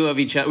kind of knew of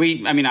each other.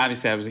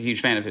 Obviously, I was a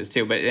huge fan of his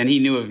too, and he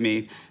knew of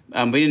me.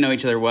 We didn't know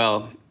each other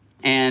well.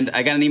 And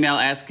I got an email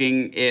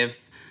asking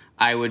if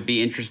I would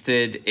be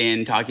interested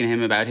in talking to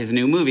him about his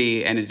new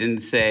movie, and it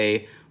didn't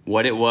say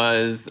what it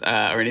was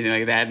or anything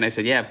like that. And I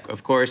said, yeah,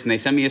 of course. And they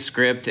sent me a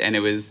script, and it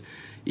was,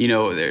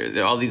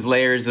 there are all these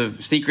layers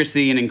of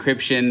secrecy and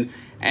encryption.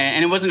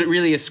 And it wasn't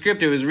really a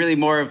script. It was really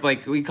more of,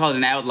 like, we call it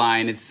an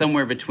outline. It's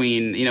somewhere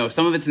between,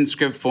 some of it's in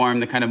script form,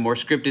 the kind of more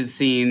scripted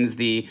scenes,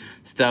 the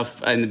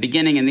stuff in the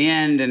beginning and the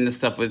end, and the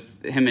stuff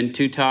with him and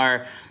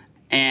Tutar.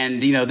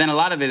 And, then a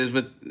lot of it is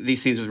with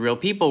these scenes with real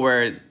people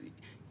where,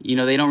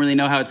 they don't really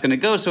know how it's going to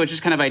go. So it's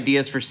just kind of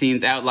ideas for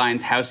scenes,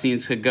 outlines, how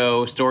scenes could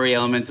go, story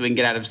elements that we can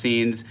get out of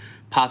scenes,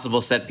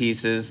 possible set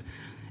pieces.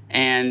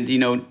 And,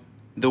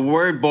 the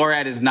word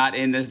Borat is not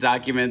in this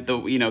document.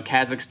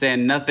 Kazakhstan,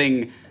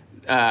 nothing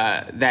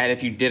that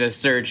if you did a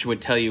search would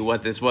tell you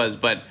what this was.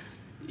 But,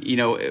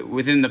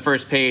 within the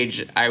first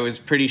page, I was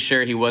pretty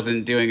sure he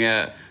wasn't doing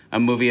a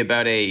movie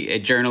about a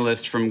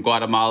journalist from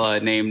Guatemala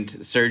named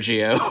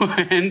Sergio.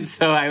 And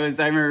so I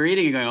remember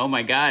reading and going, oh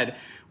my God,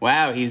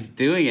 wow, he's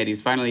doing it.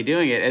 He's finally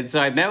doing it. And so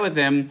I met with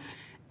him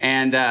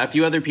and a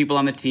few other people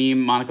on the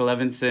team, Monica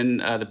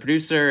Levinson, the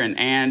producer, and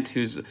Ant,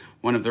 who's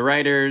one of the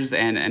writers,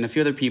 and a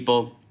few other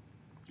people.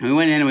 And we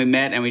went in and we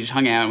met and we just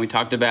hung out and we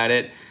talked about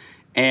it.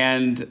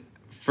 And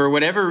for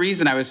whatever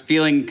reason, I was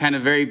feeling kind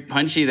of very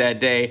punchy that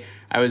day.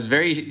 I was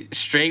very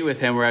straight with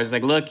him, where I was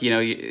like, look,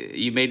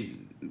 you made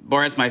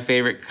Borat's my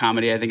favorite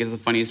comedy. I think it's the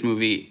funniest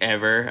movie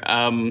ever.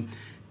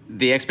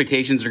 The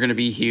expectations are going to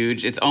be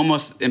huge. It's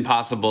almost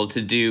impossible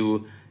to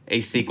do a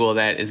sequel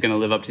that is going to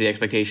live up to the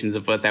expectations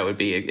of what that would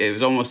be. It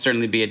would almost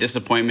certainly be a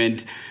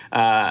disappointment.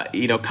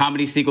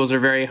 Comedy sequels are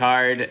very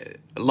hard.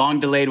 Long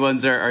delayed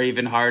ones are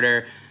even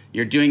harder.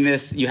 You're doing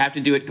this, you have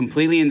to do it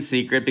completely in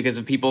secret, because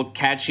if people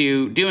catch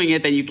you doing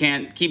it, then you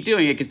can't keep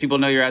doing it, because people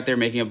know you're out there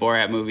making a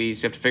Borat movie. So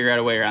you have to figure out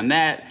a way around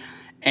that.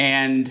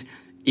 And,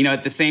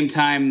 at the same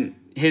time,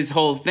 his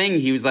whole thing,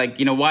 he was like,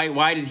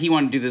 why did he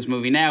want to do this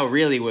movie now?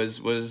 Really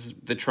was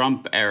the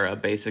Trump era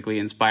basically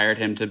inspired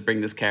him to bring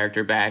this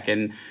character back,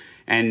 and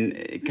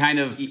kind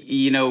of,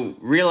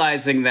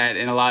 realizing that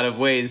in a lot of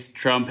ways,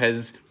 Trump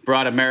has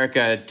brought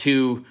America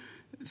to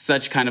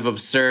such kind of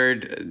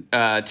absurd,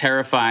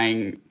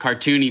 terrifying,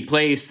 cartoony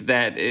place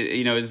that,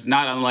 is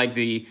not unlike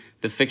the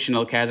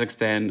fictional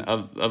Kazakhstan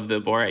of the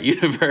Borat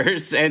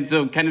universe. And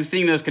so kind of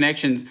seeing those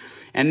connections,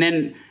 and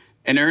then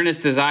an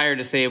earnest desire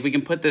to say, if we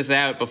can put this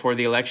out before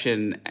the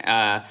election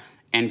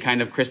and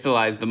kind of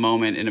crystallize the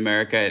moment in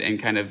America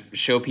and kind of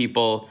show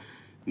people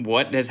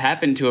what has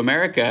happened to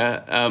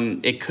America,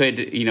 it could,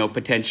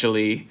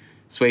 potentially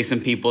sway some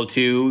people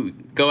to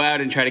go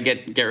out and try to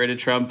get rid of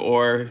Trump,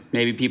 or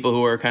maybe people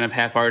who are kind of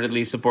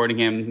half-heartedly supporting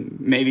him,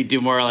 maybe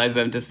demoralize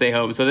them to stay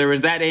home. So there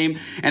was that aim.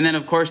 And then,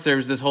 of course, there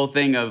was this whole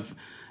thing of,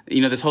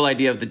 this whole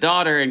idea of the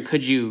daughter, and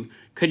could you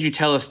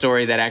tell a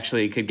story that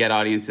actually could get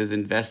audiences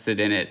invested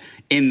in it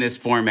in this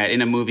format,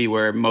 in a movie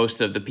where most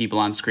of the people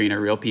on screen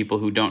are real people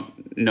who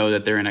don't know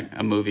that they're in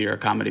a movie or a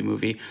comedy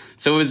movie.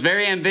 So it was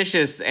very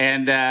ambitious,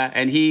 and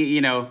he,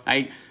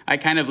 I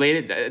kind of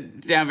laid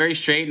it down very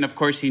straight, and of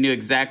course he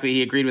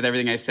agreed with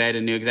everything I said,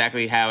 and knew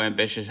exactly how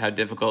ambitious, how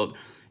difficult,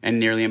 and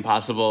nearly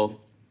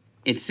impossible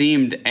it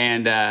seemed,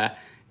 and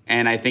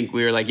I think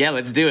we were like, yeah,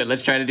 let's do it.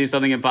 Let's try to do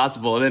something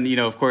impossible. And then,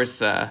 of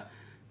course,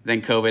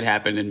 then COVID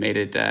happened and made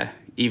it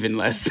even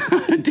less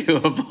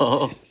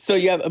doable. So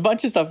you have a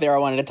bunch of stuff there I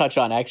wanted to touch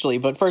on, actually.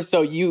 But first,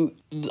 so you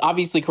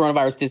obviously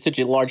coronavirus did such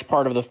a large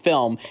part of the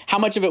film. How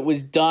much of it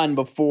was done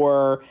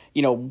before,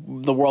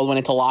 the world went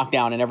into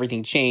lockdown and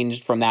everything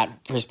changed from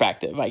that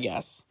perspective, I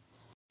guess?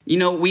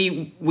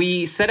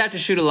 We set out to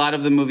shoot a lot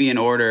of the movie in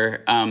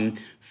order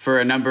for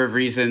a number of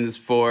reasons.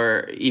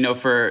 For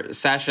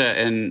Sasha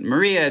and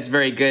Maria, it's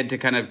very good to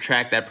kind of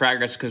track that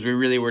progress because we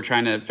really were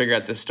trying to figure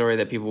out the story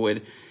that people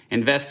would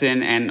invest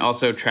in, and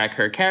also track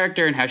her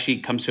character and how she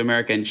comes to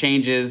America and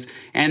changes.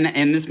 And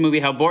in this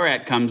movie, how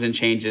Borat comes and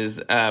changes,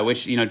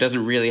 which,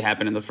 doesn't really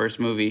happen in the first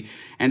movie.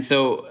 And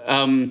so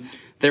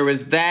there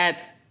was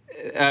that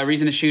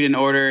reason to shoot in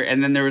order.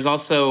 And then there was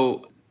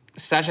also,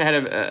 Sasha had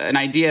an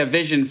idea, a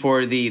vision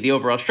for the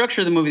overall structure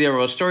of the movie, the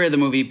overall story of the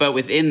movie. But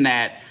within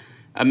that,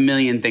 a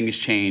million things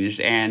changed,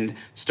 and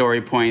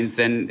story points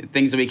and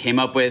things that we came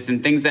up with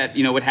and things that,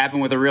 would happen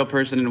with a real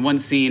person in one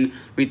scene.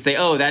 We'd say,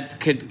 oh,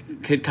 that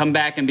could come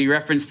back and be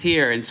referenced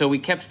here. And so we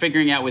kept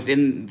figuring out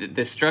within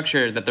the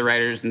structure that the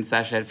writers and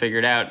Sasha had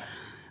figured out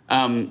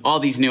all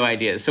these new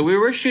ideas. So we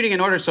were shooting in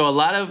order. So a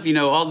lot of,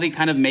 all the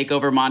kind of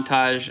makeover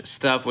montage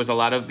stuff was a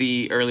lot of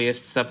the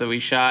earliest stuff that we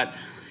shot,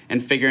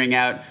 and figuring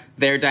out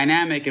their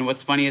dynamic and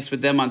what's funniest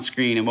with them on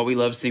screen and what we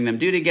love seeing them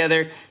do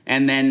together.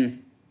 And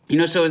then,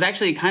 so it was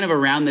actually kind of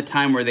around the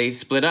time where they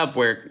split up,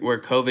 where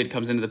COVID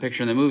comes into the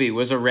picture in the movie,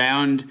 was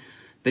around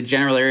the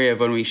general area of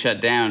when we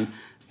shut down.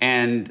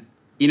 And,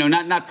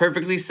 not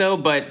perfectly so,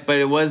 but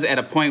it was at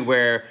a point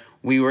where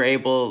we were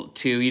able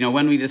to,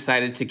 when we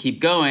decided to keep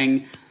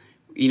going,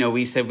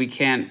 we said we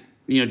can't,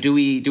 do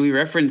we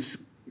reference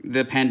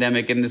the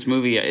pandemic in this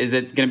movie? Is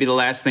it going to be the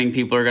last thing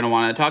people are going to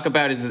want to talk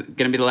about? Is it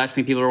going to be the last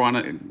thing people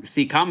want to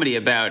see comedy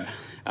about?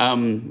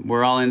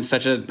 We're all in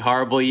such a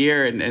horrible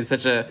year and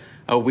such a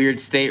weird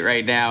state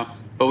right now.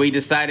 But we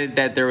decided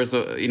that there was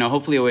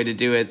hopefully a way to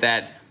do it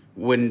that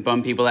wouldn't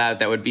bum people out,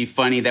 that would be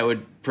funny, that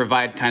would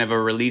provide kind of a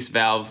release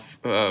valve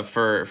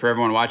for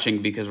everyone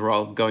watching, because we're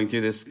all going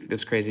through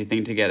this crazy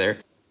thing together.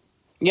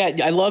 Yeah,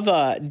 I love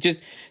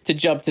just to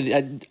jump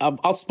to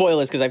I'll spoil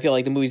this because I feel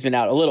like the movie's been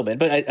out a little bit,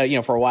 but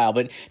for a while.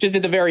 But just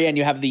at the very end,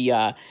 you have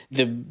the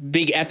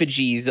big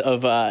effigies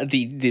of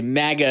the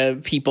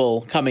MAGA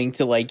people coming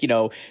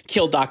to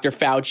kill Dr.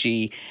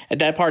 Fauci.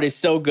 And that part is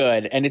so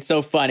good and it's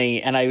so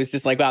funny. And I was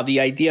just like, wow, the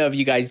idea of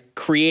you guys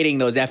creating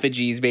those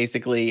effigies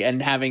basically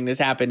and having this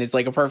happen is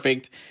like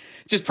perfect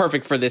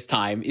for this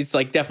time. It's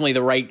like definitely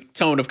the right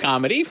tone of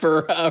comedy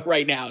for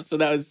right now. So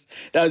that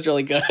was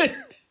really good.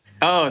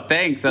 Oh,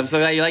 thanks. I'm so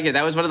glad you like it.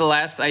 That was one of the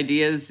last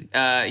ideas.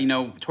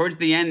 Towards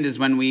the end is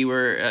when we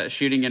were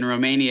shooting in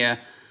Romania,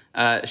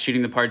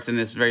 shooting the parts in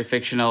this very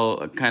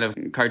fictional, kind of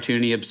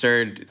cartoony,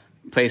 absurd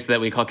place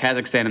that we call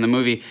Kazakhstan in the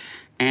movie.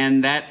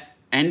 And that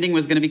ending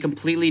was going to be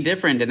completely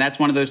different. And that's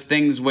one of those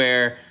things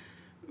where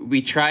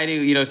we try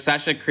to,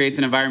 Sasha creates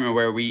an environment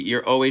where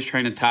you're always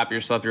trying to top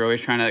yourself. You're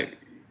always trying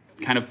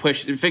to kind of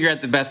push, figure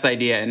out the best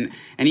idea.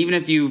 And even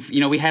if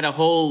we had a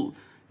whole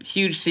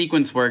huge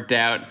sequence worked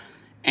out.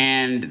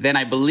 And then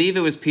I believe it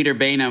was Peter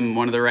Bainham,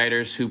 one of the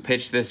writers, who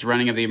pitched this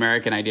running of the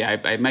American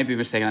idea. I might be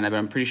mistaken on that, but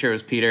I'm pretty sure it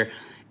was Peter.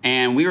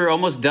 And we were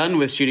almost done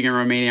with shooting in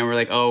Romania, and we're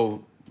like,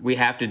 oh, we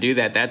have to do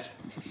that.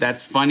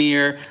 That's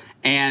funnier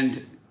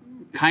and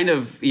kind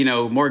of,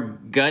 more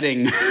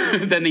gutting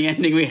than the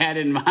ending we had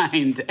in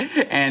mind,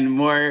 and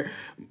more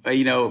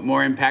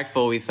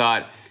impactful, we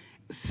thought.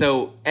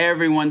 So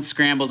everyone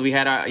scrambled. We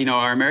had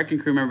our American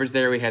crew members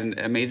there. We had an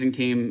amazing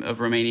team of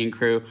Romanian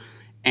crew.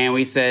 And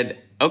we said,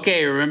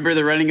 okay, remember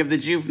the running of the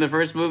Jew from the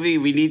first movie?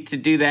 We need to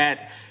do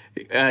that,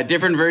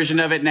 different version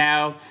of it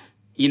now,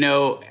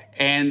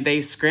 and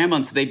they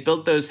scrambled. So they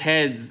built those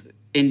heads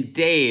in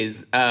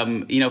days,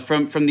 from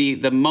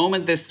the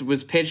moment this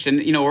was pitched.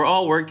 And, we're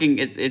all working,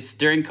 it's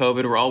during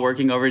COVID, we're all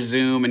working over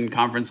Zoom and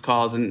conference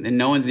calls, and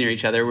no one's near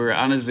each other. We were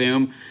on a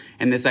Zoom,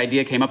 and this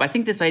idea came up. I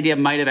think this idea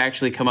might have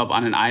actually come up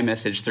on an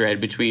iMessage thread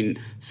between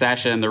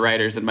Sasha and the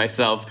writers and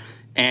myself.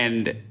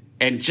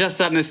 And just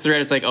on this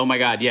thread, it's like, oh my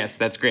God, yes,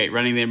 that's great.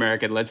 Running the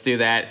American, let's do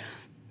that.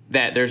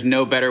 That there's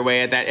no better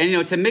way at that.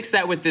 And, to mix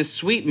that with this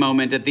sweet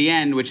moment at the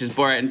end, which is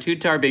Borat and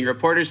Tutar being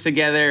reporters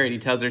together, and he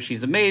tells her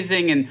she's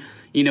amazing. And,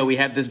 we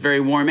have this very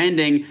warm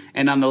ending.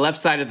 And on the left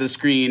side of the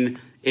screen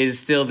is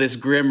still this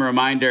grim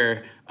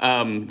reminder,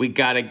 we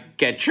got to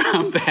get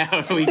Trump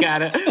out.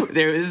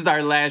 This is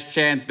our last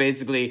chance,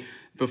 basically,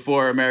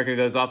 before America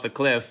goes off the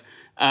cliff.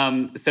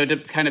 So to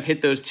kind of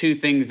hit those two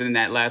things in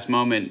that last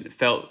moment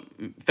felt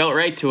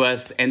right to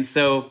us. And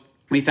so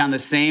we found the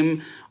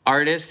same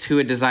artist who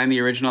had designed the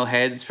original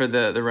heads for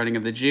the running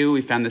of the Jew.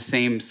 We found the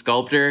same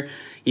sculptor.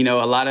 A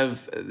lot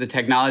of the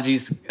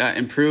technologies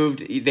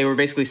improved. They were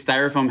basically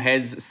styrofoam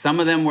heads. Some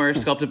of them were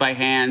sculpted by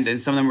hand,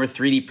 and some of them were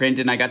 3D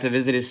printed. And I got to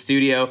visit his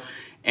studio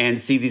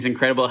and see these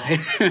incredible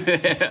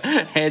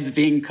heads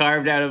being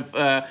carved out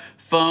of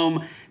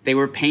foam. They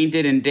were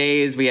painted in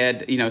days. We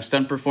had,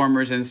 stunt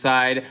performers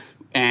inside.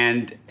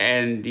 And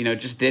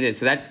just did it.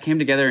 So that came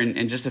together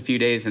in just a few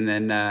days, and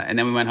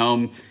then we went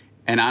home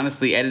and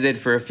honestly edited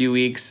for a few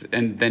weeks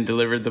and then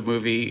delivered the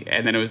movie,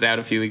 and then it was out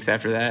a few weeks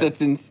after that.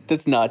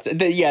 That's nuts.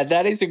 Yeah,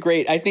 that is a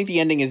great. I think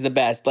the ending is the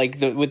best. Like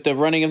with the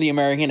running of the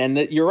American,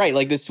 and you're right.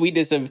 Like the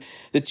sweetness of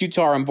the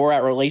Tutar and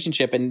Borat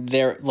relationship, and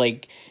they're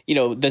like,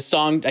 the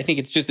song. I think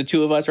it's just the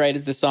two of us, right?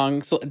 Is the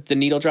song the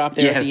needle drop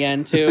there at the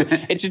end too?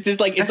 It's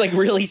just like it's like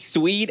really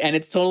sweet, and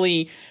it's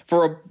totally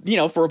for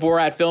a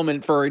Borat film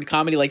and for a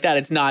comedy like that.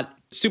 It's not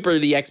super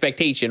the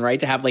expectation, right,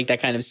 to have like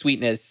that kind of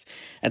sweetness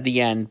at the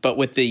end, but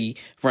with the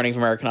running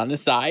from American on the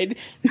side,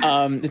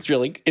 it's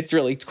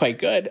really quite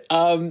good.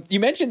 You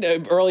mentioned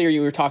earlier,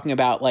 you were talking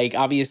about like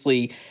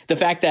obviously the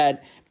fact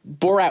that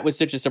Borat was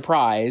such a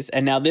surprise,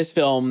 and now this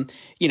film,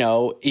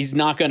 is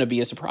not going to be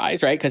a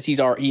surprise, right? Because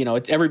he's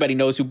everybody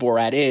knows who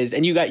Borat is,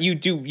 and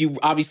you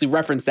obviously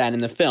reference that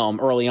in the film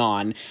early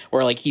on,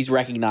 where like he's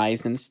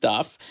recognized and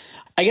stuff.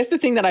 I guess the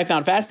thing that I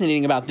found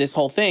fascinating about this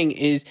whole thing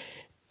is,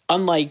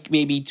 unlike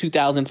maybe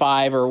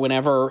 2005 or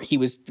whenever he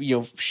was,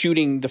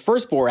 shooting the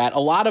first Borat, a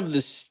lot of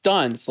the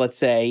stunts, let's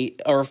say,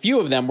 or a few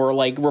of them were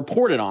like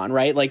reported on,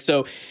 right? Like,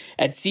 so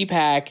at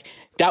CPAC,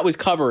 that was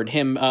covered,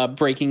 him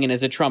breaking in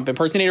as a Trump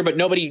impersonator, but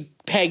nobody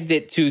pegged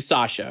it to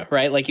Sasha,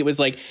 right? Like it was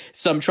like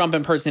some Trump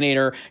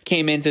impersonator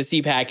came into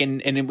CPAC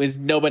and it was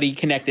nobody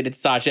connected it to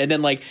Sasha. And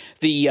then like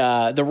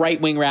the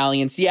right-wing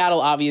rally in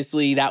Seattle,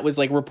 obviously that was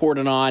like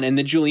reported on, and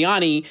the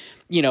Giuliani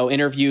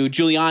interview,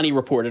 Giuliani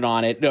reported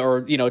on it,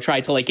 or,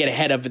 tried to like get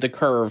ahead of the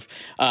curve,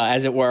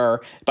 as it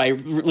were, by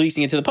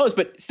releasing it to the Post.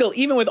 But still,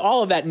 even with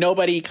all of that,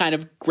 nobody kind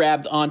of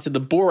grabbed onto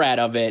the Borat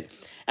of it.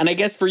 And I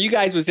guess for you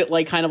guys, was it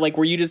like kind of like,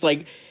 were you just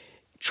like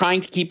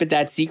trying to keep it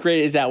that secret?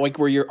 Is that like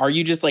are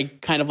you just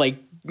like kind of like,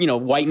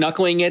 white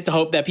knuckling it to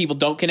hope that people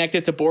don't connect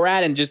it to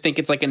Borat and just think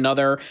it's like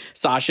another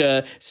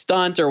Sasha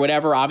stunt or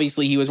whatever?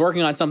 Obviously he was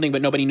working on something,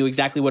 but nobody knew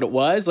exactly what it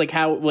was. Like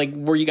how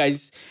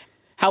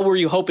were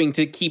you hoping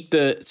to keep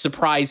the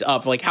surprise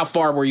up? Like how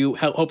far were you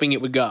hoping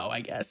it would go,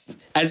 I guess,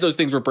 as those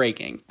things were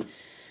breaking?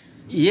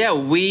 Yeah,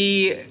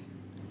 we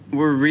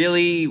were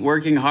really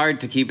working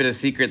hard to keep it a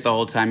secret the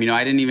whole time.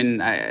 I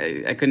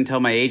couldn't tell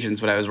my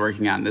agents what I was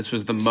working on. This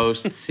was the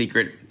most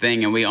secret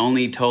thing, and we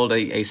only told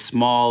a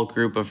small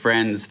group of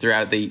friends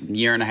throughout the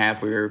year and a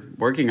half we were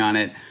working on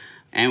it,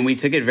 and we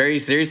took it very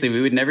seriously.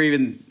 We would never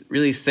even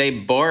really say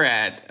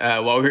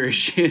Borat while we were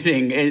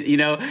shooting,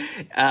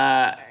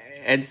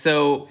 and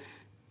so...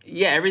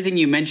 Yeah, everything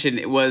you mentioned,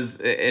 it was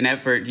an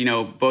effort,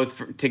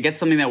 both to get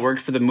something that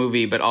worked for the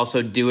movie, but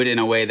also do it in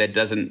a way that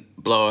doesn't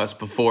blow us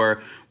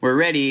before we're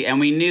ready. And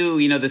we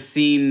knew, the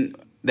scene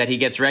that he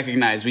gets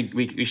recognized,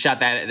 we shot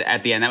that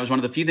at the end. That was one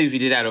of the few things we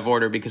did out of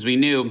order, because we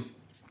knew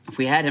if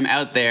we had him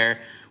out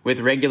there with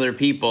regular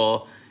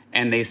people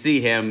and they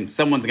see him,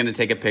 someone's going to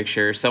take a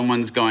picture,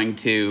 someone's going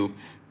to...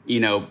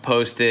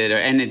 post it,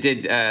 and it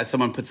did.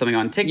 Someone put something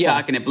on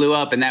TikTok and it blew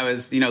up, and that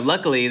was,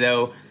 luckily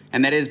though.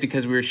 And that is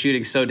because we were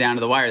shooting so down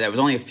to the wire. That was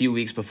only a few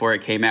weeks before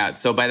it came out.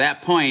 So by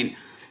that point,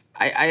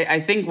 I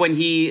think when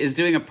he is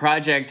doing a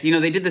project,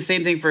 they did the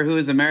same thing for Who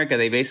is America.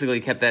 They basically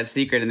kept that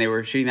secret, and they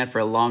were shooting that for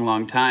a long,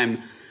 long time.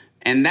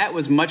 And that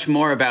was much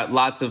more about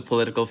lots of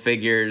political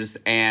figures,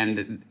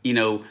 and,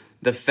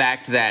 the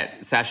fact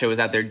that Sasha was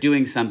out there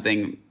doing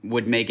something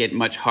would make it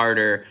much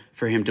harder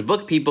for him to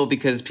book people,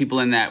 because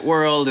people in that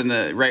world, in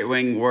the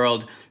right-wing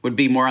world, would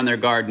be more on their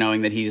guard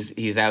knowing that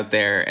he's out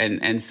there.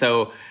 And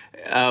so...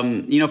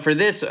 for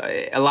this,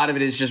 a lot of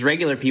it is just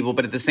regular people,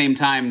 but at the same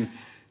time,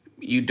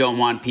 you don't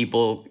want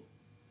people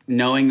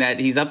knowing that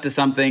he's up to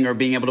something or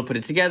being able to put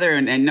it together.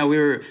 And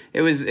no,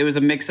 it was a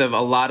mix of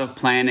a lot of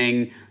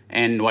planning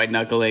and white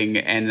knuckling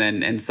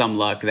and some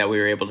luck that we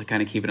were able to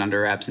kind of keep it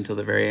under wraps until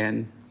the very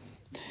end.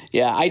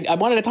 Yeah, I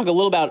wanted to talk a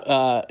little about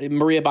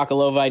Maria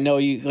Bakalova.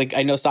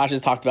 I know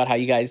Sasha's talked about how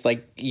you guys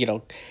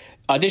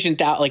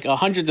auditioned out like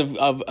hundreds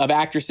of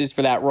actresses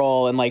for that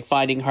role, and like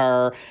finding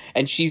her,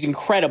 and she's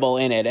incredible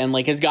in it, and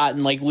like has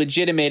gotten like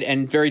legitimate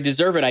and very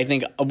deserved, I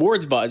think,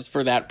 awards buzz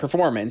for that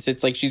performance.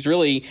 It's like she's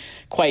really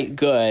quite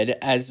good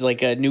as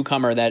like a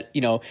newcomer that,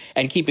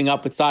 and keeping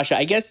up with Sasha.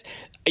 I guess,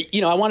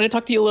 I wanted to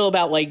talk to you a little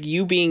about like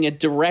you being a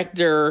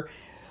director.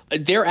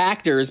 They're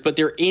actors, but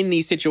they're in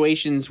these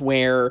situations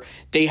where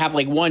they have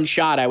like one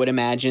shot, I would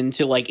imagine,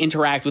 to like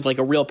interact with like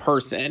a real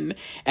person.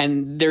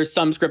 And there's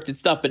some scripted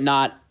stuff, but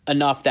not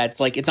enough that's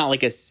like, it's not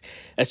like a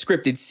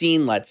scripted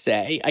scene, let's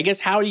say. I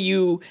guess, how do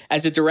you,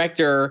 as a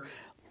director,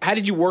 how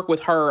did you work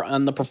with her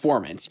on the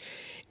performance?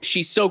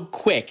 She's so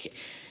quick.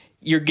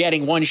 You're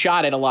getting one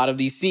shot at a lot of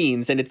these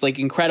scenes, and it's like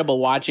incredible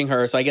watching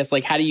her. So I guess,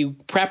 like, how do you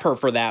prep her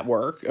for that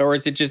work? Or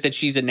is it just that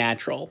she's a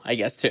natural, I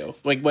guess, too?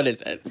 Like, what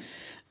is it?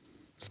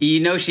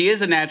 She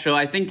is a natural.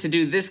 I think to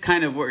do this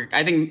kind of work,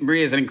 I think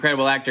Maria is an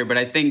incredible actor, but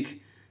I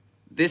think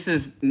this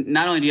is,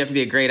 not only do you have to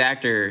be a great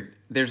actor,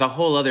 there's a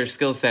whole other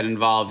skill set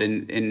involved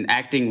in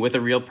acting with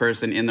a real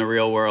person in the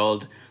real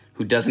world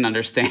who doesn't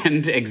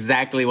understand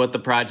exactly what the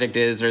project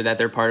is or that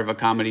they're part of a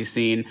comedy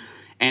scene,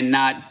 and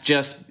not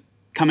just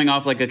coming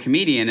off like a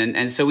comedian.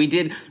 And so we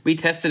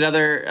tested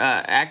other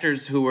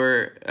actors who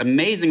were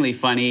amazingly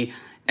funny,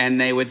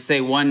 and they would say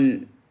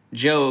one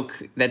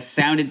joke that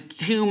sounded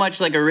too much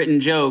like a written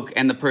joke,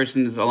 and the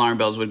person's alarm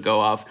bells would go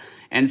off.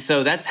 And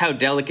so that's how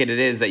delicate it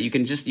is, that you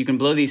can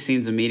blow these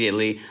scenes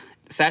immediately.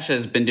 Sacha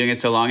has been doing it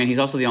so long, and he's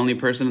also the only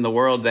person in the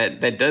world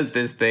that does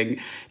this thing.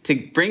 To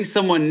bring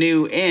someone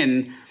new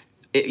in,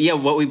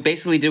 what we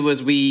basically did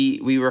was we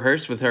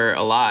rehearsed with her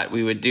a lot.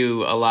 We would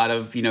do a lot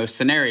of,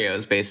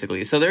 scenarios,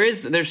 basically. So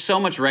there's so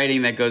much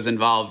writing that goes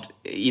involved,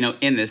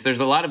 in this. There's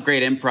a lot of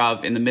great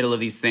improv in the middle of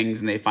these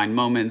things, and they find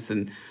moments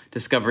and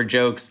discover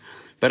jokes.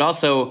 But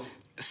also,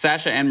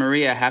 Sacha and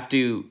Maria have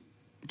to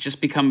just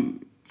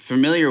become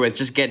familiar with,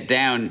 just get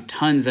down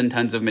tons and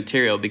tons of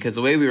material, because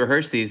the way we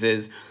rehearse these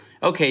is,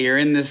 okay, you're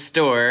in this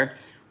store.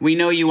 We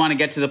know you want to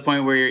get to the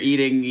point where you're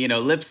eating,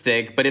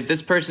 lipstick, but if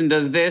this person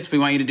does this, we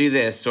want you to do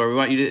this. Or we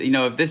want you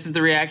to, if this is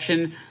the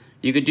reaction,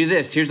 you could do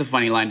this. Here's a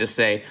funny line to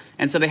say.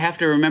 And so they have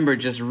to remember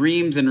just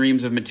reams and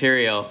reams of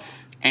material.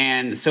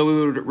 And so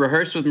we would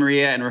rehearse with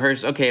Maria and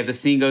rehearse, okay, if the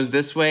scene goes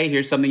this way,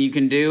 here's something you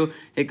can do.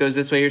 It goes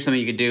this way, here's something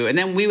you could do. And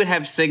then we would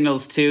have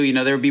signals too.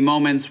 There would be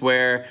moments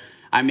where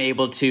I'm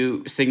able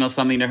to signal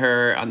something to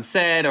her on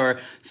set, or,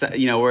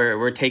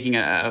 we're taking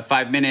a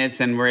 5 minutes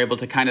and we're able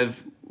to kind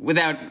of,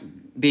 without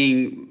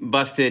being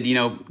busted,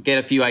 get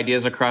a few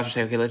ideas across, or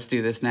say, okay, let's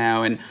do this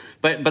now.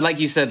 But like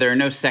you said, there are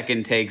no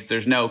second takes.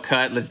 There's no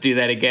cut. Let's do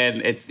that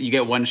again. You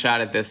get one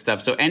shot at this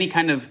stuff. So any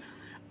kind of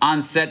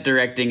on-set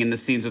directing in the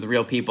scenes with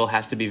real people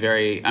has to be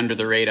very under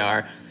the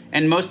radar.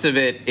 And most of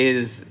it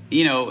is,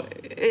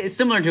 it's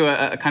similar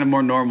to a kind of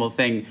more normal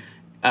thing.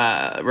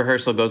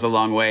 Rehearsal goes a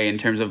long way in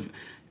terms of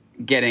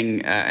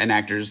getting an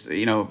actor's,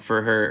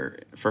 for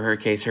her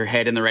case, her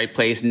head in the right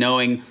place,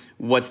 knowing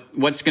what's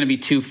going to be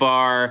too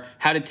far,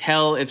 how to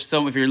tell if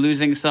you're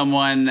losing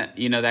someone,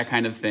 that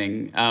kind of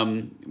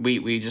thing.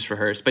 We just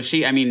rehearse. But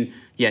she's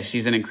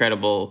an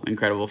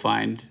incredible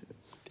find.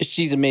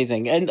 She's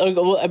amazing. And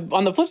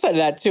on the flip side of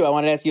that too, I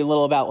wanted to ask you a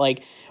little about,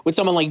 like, with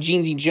someone like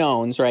Jeannie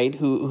Jones, right,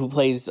 who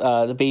plays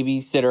the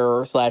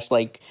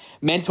babysitter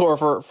 / mentor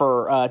for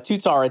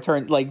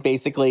Tutar. Like,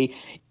 basically,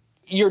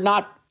 you're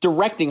not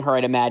directing her,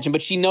 I'd imagine,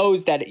 but she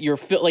knows that you're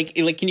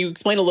can you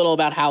explain a little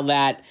about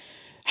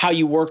how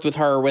you worked with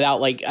her without,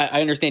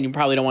 I understand you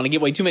probably don't want to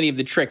give away too many of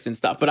the tricks and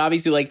stuff, but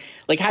obviously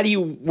like how do you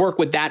work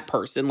with that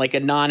person, like a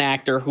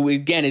non-actor who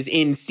again is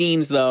in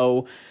scenes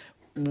though?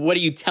 What do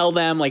you tell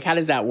them? Like, how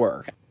does that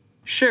work?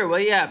 Sure. Well,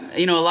 yeah,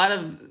 a lot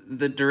of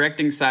the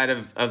directing side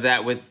of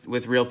that with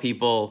real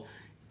people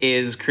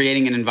is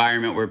creating an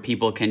environment where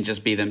people can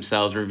just be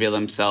themselves, reveal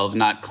themselves,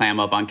 not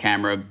clam up on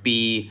camera,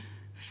 be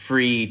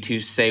free to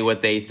say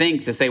what they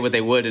think, to say what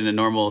they would in a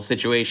normal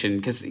situation.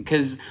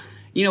 Because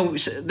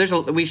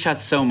we shot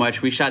so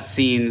much. We shot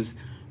scenes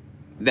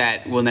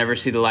that will never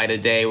see the light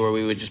of day, where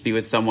we would just be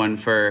with someone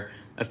for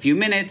a few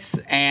minutes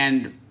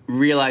and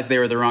realize they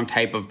were the wrong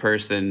type of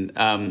person,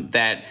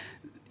 that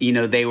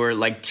they were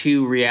like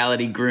too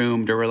reality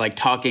groomed, or were like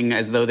talking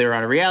as though they were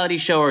on a reality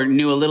show, or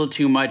knew a little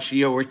too much,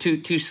 were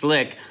too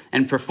slick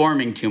and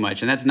performing too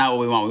much. And that's not what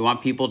we want. We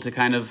want people to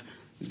kind of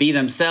be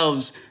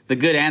themselves, the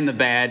good and the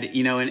bad,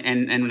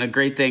 and a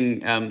great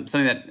thing,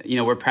 something that,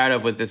 we're proud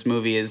of with this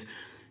movie is,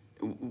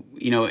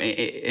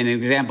 an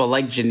example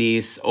like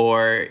Janice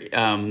or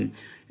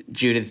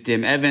Judith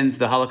Dim Evans,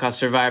 the Holocaust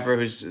survivor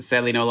who's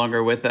sadly no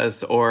longer with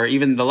us, or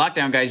even the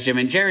lockdown guys, Jim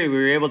and Jerry. We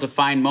were able to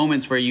find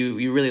moments where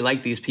you really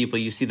like these people.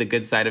 You see the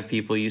good side of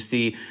people. You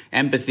see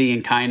empathy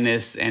and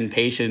kindness and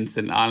patience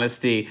and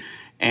honesty,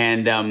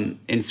 and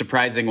in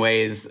surprising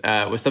ways,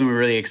 was something we're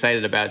really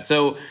excited about.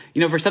 So,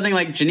 for something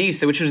like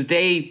Janice, which was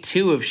day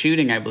 2 of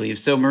shooting, I believe.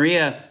 So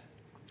Maria,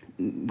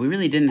 we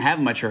really didn't have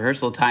much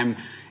rehearsal time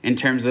in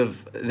terms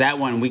of that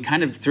one. We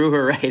kind of threw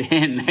her right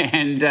in,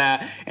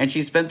 and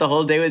she spent the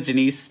whole day with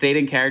Janice, stayed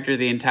in character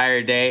the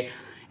entire day.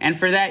 And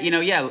for that,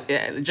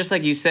 just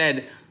like you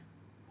said,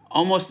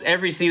 almost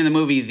every scene in the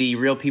movie, the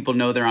real people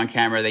know they're on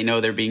camera. They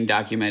know they're being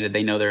documented.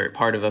 They know they're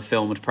part of a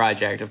filmed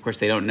project. Of course,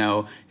 they don't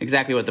know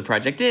exactly what the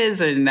project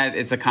is, and that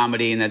it's a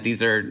comedy, and that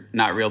these are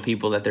not real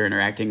people that they're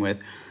interacting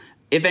with.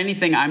 If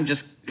anything, I'm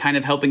just kind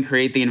of helping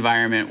create the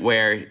environment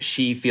where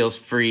she feels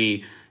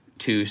free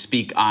to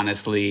speak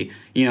honestly.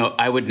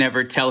 I would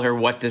never tell her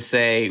what to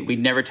say. We'd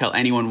never tell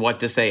anyone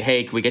what to say.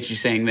 Hey, can we get you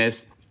saying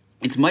this?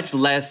 It's much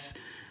less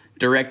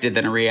directed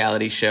than a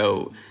reality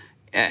show.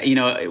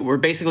 We're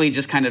basically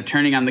just kind of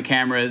turning on the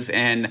cameras,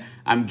 and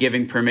I'm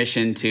giving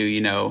permission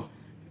to,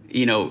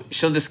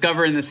 she'll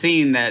discover in the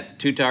scene that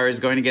Tutar is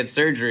going to get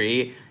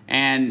surgery,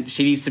 and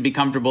she needs to be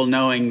comfortable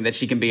knowing that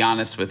she can be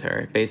honest with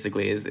her,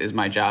 basically, is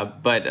my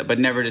job, but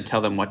never to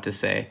tell them what to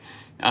say,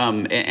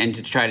 and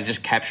to try to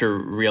just capture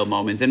real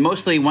moments. And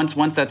mostly,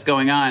 once that's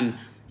going on,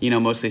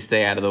 mostly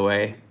stay out of the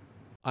way.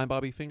 I'm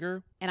Bobby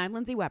Finger. And I'm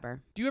Lindsay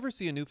Weber. Do you ever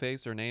see a new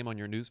face or name on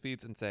your news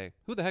feeds and say,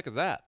 who the heck is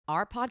that?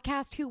 Our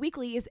podcast, Who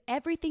Weekly, is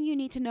everything you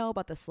need to know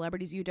about the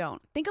celebrities you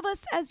don't. Think of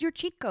us as your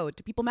cheat code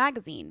to People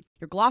magazine,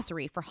 your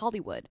glossary for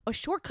Hollywood, a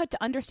shortcut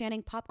to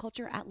understanding pop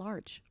culture at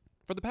large.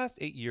 For the past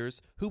 8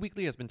 years, Who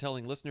Weekly has been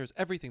telling listeners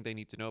everything they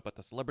need to know about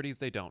the celebrities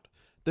they don't.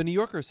 The New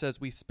Yorker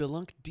says we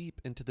spelunk deep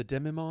into the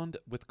demi-monde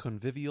with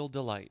convivial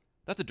delight.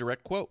 That's a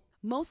direct quote.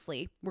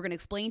 Mostly, we're going to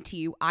explain to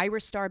you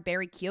Irish star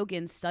Barry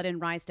Keoghan's sudden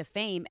rise to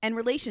fame and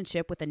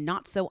relationship with a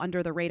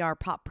not-so-under-the-radar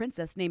pop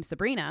princess named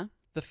Sabrina.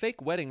 The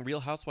fake wedding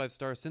Real Housewives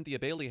star Cynthia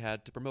Bailey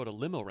had to promote a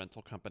limo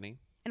rental company.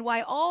 And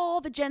why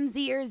all the Gen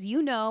Zers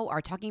you know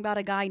are talking about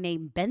a guy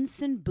named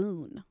Benson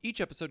Boone.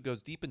 Each episode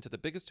goes deep into the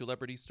biggest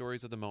celebrity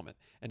stories of the moment.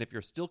 And if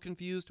you're still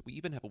confused, we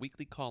even have a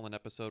weekly call-in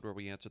episode where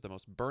we answer the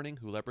most burning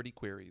celebrity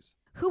queries.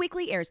 Who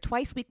Weekly airs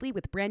twice weekly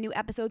with brand new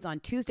episodes on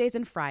Tuesdays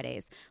and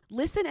Fridays.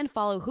 Listen and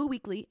follow Who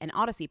Weekly, an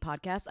Odyssey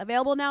podcast,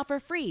 available now for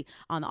free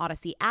on the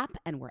Odyssey app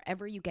and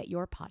wherever you get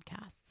your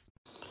podcasts.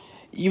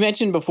 You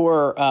mentioned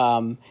before,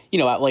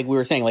 like we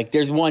were saying, like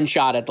there's one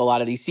shot at a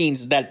lot of these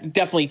scenes that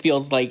definitely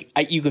feels like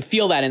you could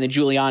feel that in the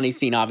Giuliani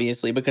scene,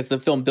 obviously, because the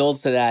film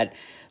builds to that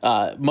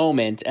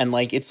moment. And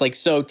like it's like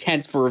so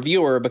tense for a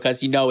viewer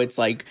because it's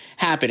like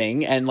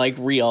happening and like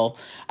real.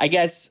 I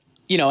guess,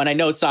 and I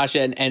know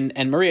Sasha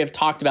and Maria have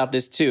talked about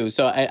this too.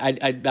 So I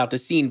about the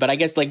scene. But I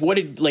guess what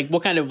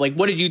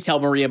did you tell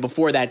Maria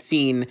before that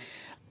scene?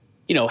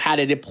 How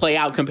did it play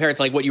out compared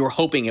to like what you were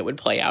hoping it would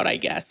play out, I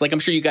guess? Like, I'm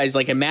sure you guys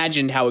like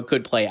imagined how it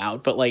could play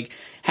out, but like,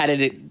 how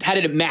did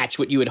it match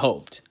what you had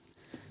hoped?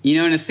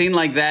 In a scene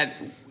like that,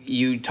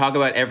 you talk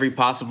about every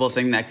possible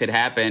thing that could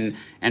happen.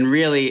 And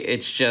really,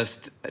 it's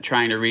just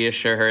trying to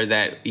reassure her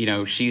that,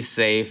 she's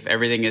safe.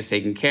 Everything is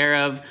taken care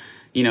of.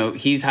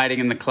 He's hiding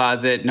in the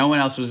closet. No one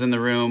else was in the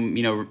room.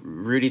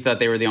 Rudy thought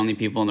they were the only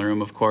people in the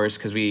room, of course,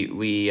 because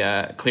we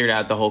cleared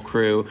out the whole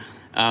crew.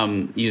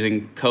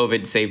 Using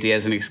COVID safety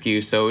as an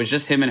excuse. So it was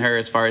just him and her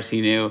as far as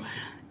he knew.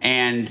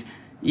 And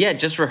yeah,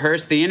 just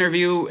rehearse the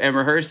interview and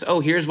rehearse,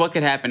 here's what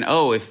could happen.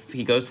 If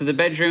he goes to the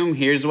bedroom,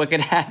 here's what could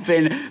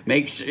happen.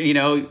 Make sure,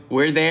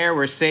 we're there,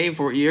 we're safe,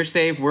 you're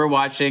safe, we're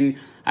watching.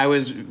 I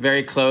was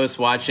very close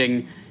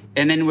watching.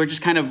 And then we're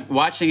just kind of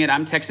watching it.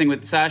 I'm texting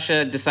with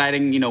Sasha,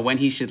 deciding, when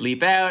he should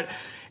leap out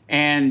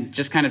and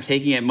just kind of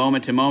taking it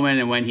moment to moment.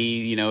 And when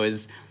he,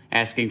 is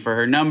asking for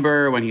her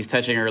number, when he's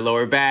touching her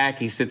lower back,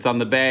 he sits on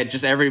the bed.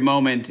 Just every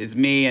moment, it's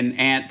me and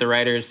Ant, the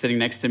writer, is sitting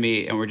next to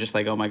me, and we're just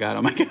like, oh my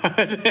God.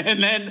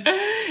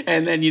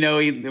 and then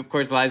he of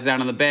course lies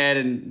down on the bed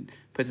and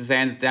puts his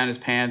hands down his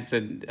pants,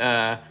 and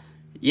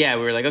we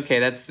were like, okay,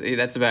 that's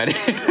about it.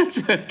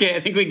 That's okay, I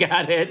think we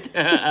got it.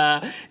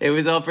 It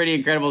was all pretty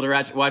incredible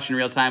to watch in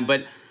real time,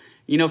 but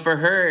for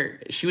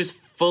her, she was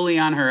fully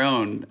on her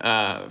own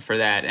for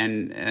that,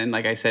 and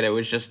like I said, it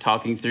was just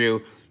talking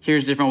through.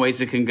 Here's different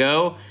ways it can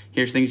go.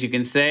 Here's things you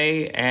can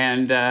say,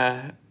 and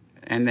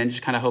then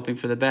just kind of hoping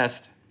for the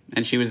best.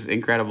 And she was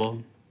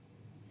incredible.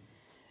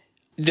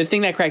 The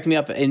thing that cracked me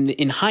up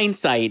in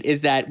hindsight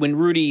is that when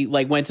Rudy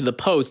went to the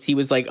post, he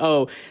was like,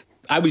 "Oh,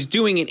 I was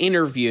doing an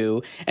interview,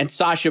 and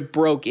Sasha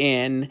broke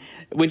in,"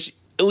 which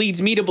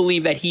leads me to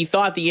believe that he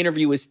thought the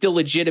interview was still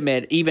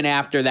legitimate even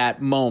after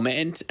that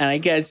moment. And I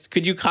guess,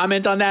 could you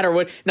comment on that, or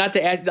what? Not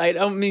to ask, I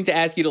don't mean to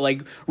ask you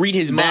to read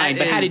his mind,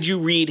 but how did you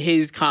read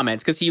his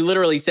comments? Because he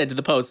literally said to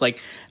the post,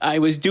 I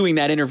was doing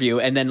that interview,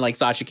 and then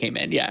Sasha came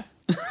in. Yeah.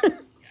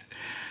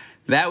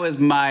 That was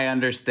my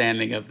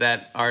understanding of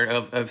that art,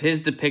 of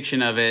his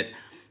depiction of it.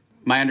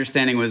 My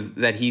understanding was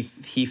that he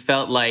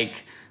felt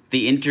like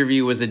the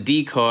interview was a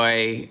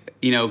decoy,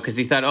 because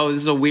he thought, this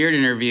is a weird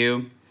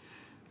interview.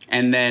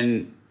 And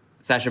then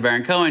Sacha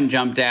Baron Cohen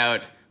jumped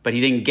out, but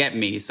he didn't get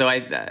me. So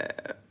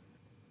I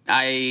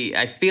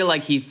feel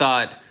like he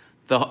thought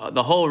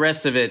the whole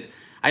rest of it.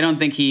 I don't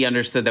think he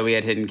understood that we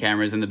had hidden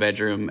cameras in the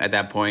bedroom at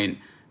that point,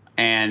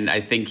 and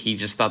I think he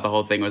just thought the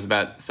whole thing was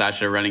about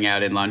Sasha running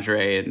out in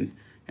lingerie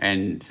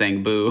and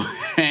saying boo,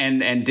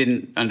 and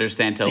didn't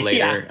understand till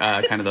later.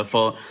 Yeah. Kind of the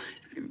full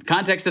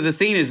context of the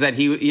scene is that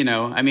he,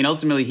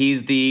 ultimately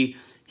he's the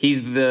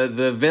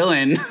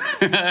villain,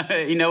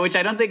 which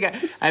I don't think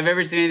I've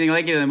ever seen anything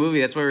like it in the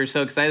movie. That's why we're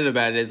so excited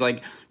about it. Is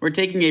we're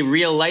taking a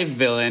real life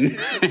villain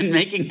and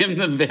making him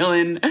the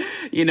villain,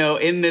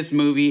 in this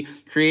movie,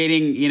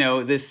 creating,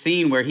 this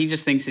scene where he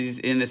just thinks he's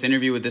in this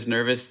interview with this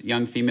nervous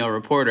young female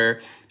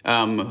reporter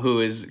who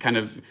is kind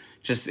of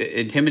just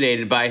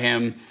intimidated by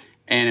him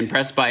and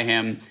impressed by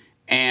him.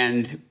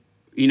 And,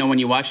 when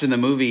you watch it in the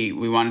movie,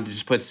 we wanted to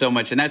just put so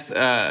much, and that's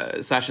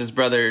Sasha's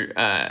brother,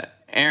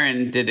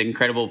 Aaron, did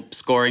incredible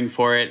scoring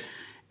for it,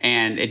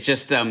 and it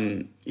just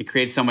it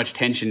creates so much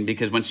tension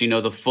because once you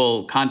know the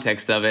full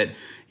context of it,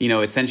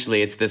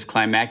 essentially it's this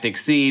climactic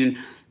scene.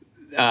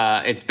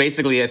 It's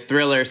basically a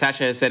thriller.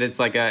 Sasha has said it's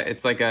like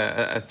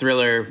a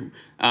thriller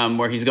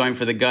where he's going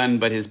for the gun,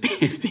 but his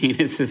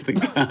penis is the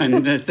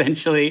gun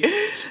essentially.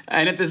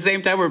 And at the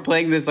same time, we're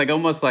playing this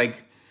almost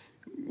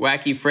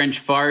wacky French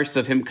farce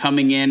of him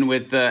coming in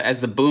with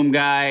as the boom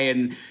guy,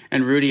 and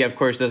Rudy, of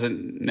course,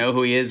 doesn't know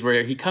who he is,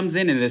 where he comes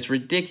in this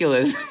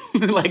ridiculous,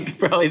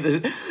 probably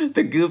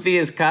the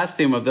goofiest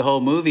costume of the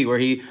whole movie, where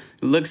he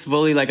looks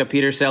fully like a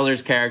Peter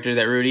Sellers character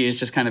that Rudy is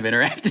just kind of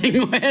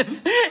interacting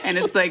with. And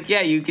it's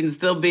you can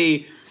still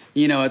be,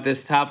 at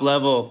this top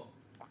level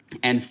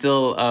and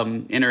still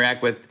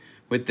interact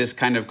with this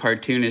kind of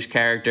cartoonish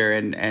character.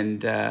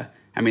 And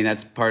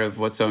that's part of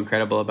what's so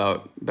incredible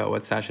about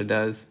what Sasha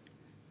does.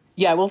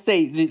 Yeah, I will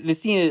say the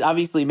scene is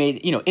obviously made,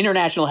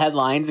 international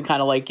headlines and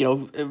kind of like,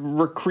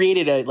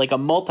 created a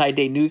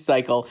multi-day news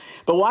cycle.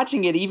 But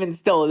watching it, even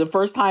still, the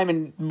first time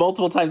and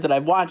multiple times that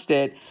I've watched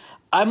it,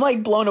 I'm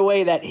like blown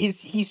away that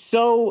he's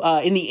so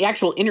in the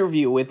actual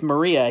interview with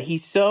Maria,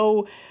 he's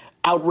so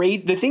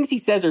outraged. The things he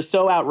says are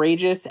so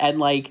outrageous, and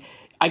like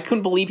I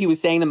couldn't believe he was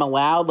saying them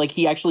aloud. Like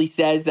he actually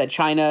says that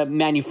China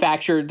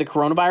manufactured the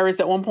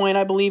coronavirus at one point,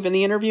 I believe, in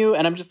the interview,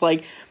 and I'm just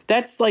like,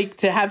 that's like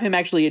to have him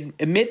actually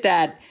admit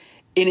that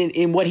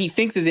in what he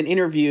thinks is an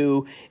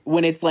interview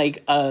when it's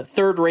like a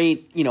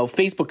third-rate,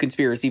 Facebook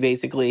conspiracy,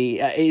 basically,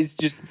 is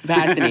just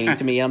fascinating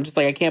to me. I'm just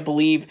like, I can't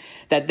believe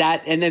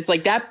that, and it's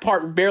like that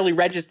part barely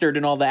registered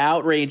in all the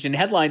outrage and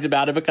headlines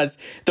about it because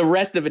the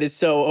rest of it is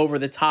so over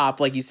the top.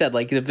 Like you said,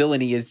 like the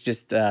villainy is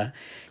just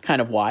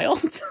kind of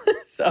wild.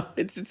 So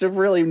it's a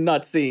really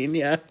nuts scene,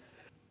 yeah.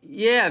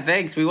 Yeah,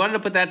 thanks. We wanted to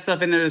put that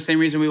stuff in there the same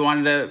reason we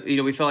wanted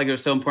to, we felt like it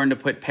was so important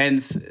to put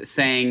Pence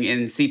saying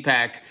in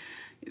CPAC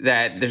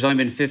that there's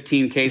only been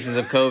 15 cases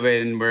of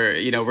COVID and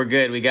we're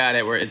good, we got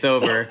it, it's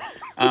over.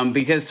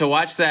 Because to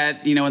watch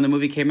that, when the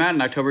movie came out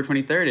on October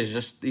 23rd is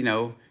just,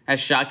 as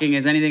shocking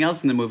as anything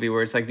else in the movie,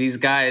 where it's like these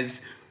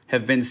guys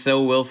have been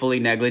so willfully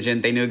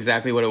negligent. They knew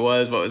exactly what it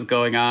was, what was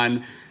going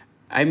on.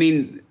 I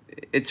mean,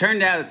 it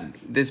turned out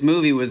this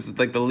movie was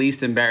like the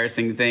least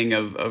embarrassing thing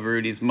of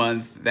Rudy's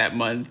that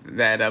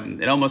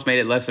it almost made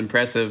it less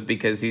impressive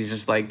because he's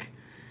just like,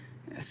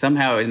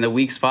 somehow in the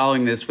weeks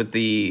following this with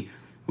the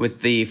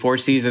Four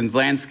Seasons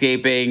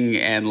landscaping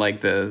and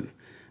like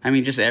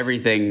just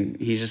everything.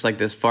 He's just like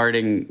this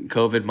farting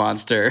COVID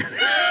monster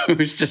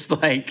who's just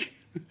like,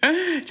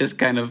 just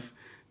kind of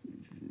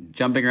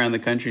jumping around the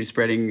country,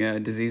 spreading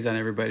disease on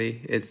everybody.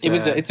 It's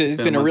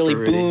been a really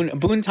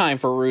boon time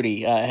for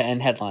Rudy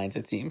and headlines.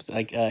 It seems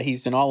like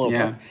he's been all over.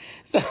 Yeah.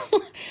 So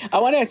I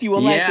want to ask you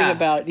one last thing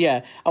about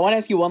I want to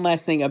ask you one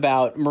last thing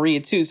about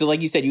Maria too. So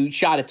like you said, you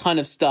shot a ton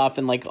of stuff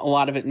and like a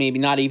lot of it maybe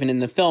not even in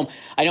the film.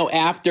 I know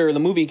after the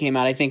movie came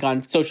out, I think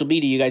on social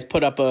media you guys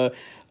put up a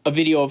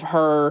video of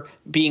her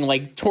being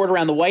like toured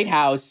around the White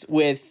House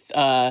with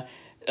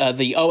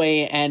the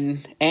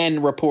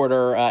OANN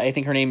reporter, I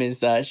think her name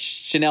is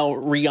Chanel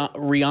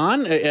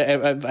Rion.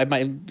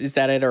 Is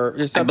that it?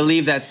 Or I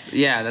believe that's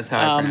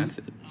how I pronounce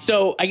it.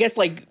 So I guess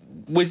like,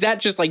 was that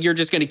just like you're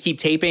just going to keep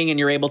taping and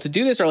you're able to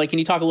do this, or like can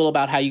you talk a little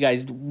about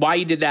why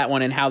you did that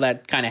one and how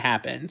that kind of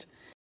happened?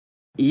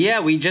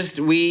 Yeah, we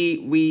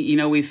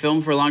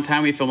film for a long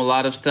time. We film a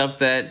lot of stuff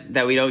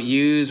that we don't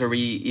use, or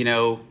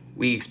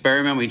we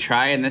experiment, we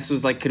try, and this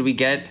was like, could we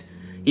get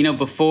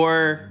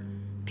before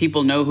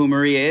people know who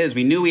Maria is.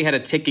 We knew we had a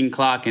ticking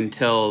clock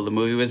until the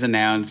movie was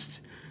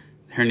announced.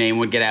 Her name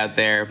would get out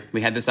there.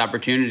 We had this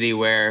opportunity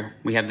where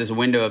we have this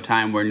window of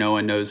time where no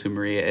one knows who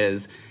Maria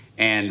is.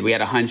 And we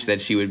had a hunch that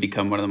she would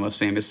become one of the most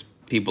famous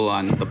people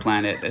on the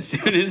planet as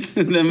soon as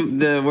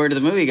the word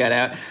of the movie got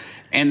out.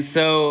 And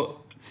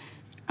so,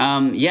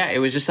 it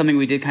was just something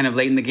we did kind of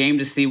late in the game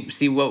to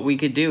see what we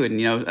could do.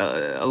 And,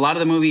 a lot of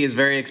the movie is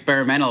very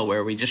experimental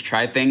where we just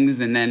try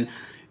things and then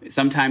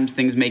sometimes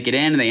things make it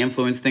in and they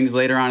influence things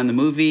later on in the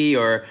movie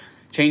or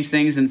change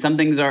things. And some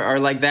things are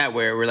like that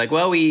where we're like,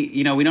 well,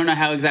 we don't know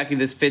how exactly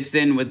this fits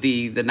in with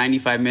the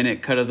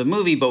 95-minute cut of the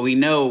movie, but we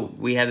know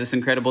we had this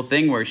incredible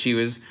thing where she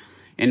was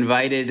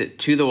invited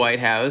to the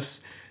White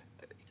House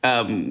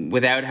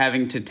without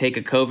having to take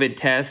a COVID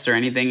test or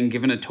anything, and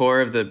given a tour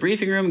of the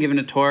briefing room, given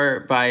a tour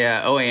by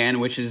OAN,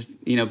 which is,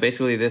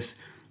 basically this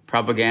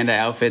propaganda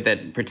outfit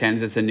that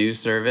pretends it's a news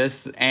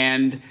service.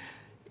 And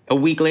a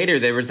week later,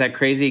 there was that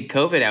crazy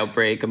COVID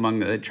outbreak among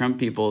the Trump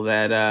people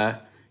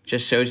that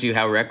just shows you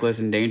how reckless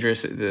and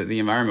dangerous the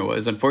environment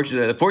was.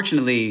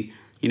 Fortunately,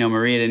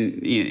 Maria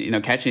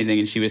didn't, catch anything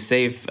and she was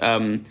safe.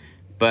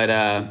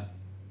 But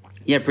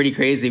pretty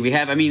crazy. We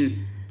have, I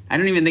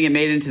don't even think it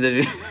made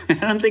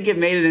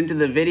it into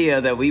the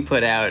video that we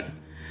put out.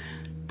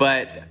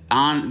 But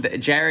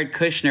Jared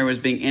Kushner was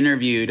being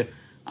interviewed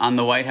on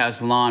the White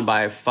House lawn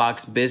by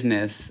Fox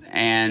Business,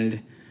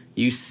 and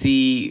you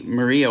see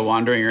Maria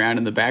wandering around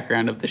in the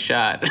background of the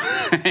shot.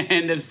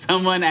 And if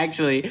someone, I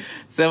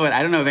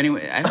don't know if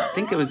anyone, I don't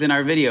think it was in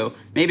our video,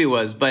 maybe it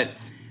was, but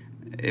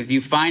if you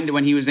find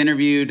when he was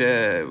interviewed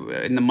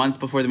in the month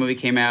before the movie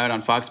came out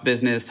on Fox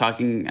Business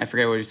talking, I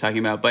forget what he was talking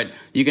about, but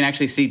you can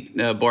actually see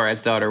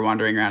Borat's daughter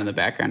wandering around in the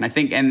background. I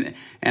think, and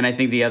I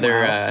think the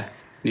other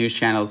news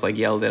channels like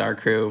yelled at our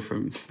crew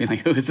from being like,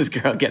 who is this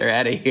girl? Get her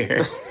out of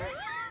here.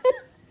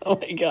 Oh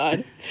my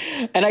God.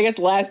 And I guess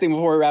last thing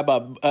before we wrap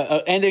up,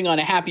 ending on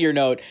a happier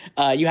note,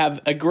 you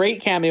have a great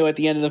cameo at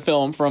the end of the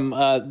film from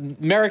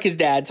America's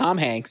dad, Tom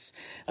Hanks.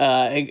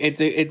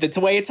 The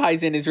way it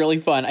ties in is really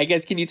fun. I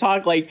guess, can you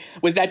talk,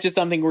 was that just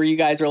something where you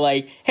guys were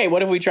like, hey,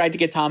 what if we tried to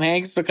get Tom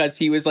Hanks because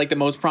he was the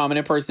most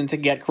prominent person to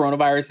get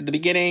coronavirus at the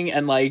beginning?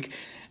 And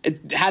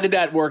how did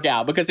that work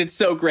out? Because it's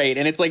so great.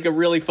 And it's a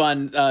really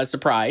fun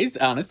surprise,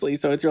 honestly.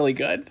 So it's really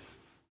good.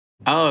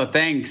 Oh,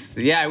 thanks.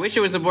 Yeah, I wish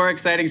it was a more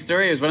exciting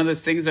story. It was one of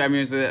those things, it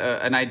was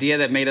an idea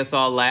that made us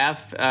all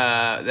laugh,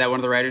 that one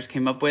of the writers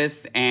came up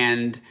with.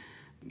 And,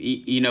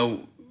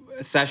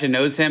 Sasha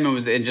knows him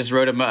and just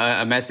wrote him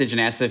a message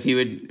and asked if he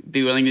would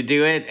be willing to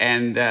do it.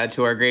 And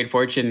to our great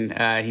fortune,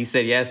 he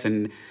said yes.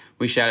 And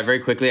we shot it very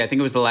quickly. I think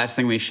it was the last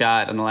thing we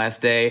shot on the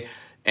last day.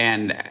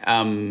 And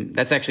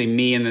that's actually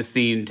me in the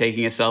scene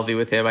taking a selfie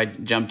with him. I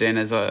jumped in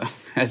as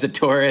a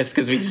tourist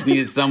because we just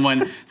needed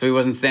someone so he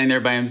wasn't standing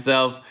there by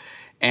himself.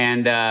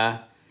 And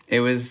it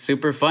was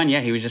super fun. Yeah,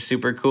 he was just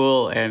super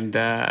cool. And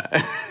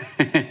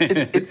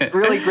it's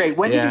really great.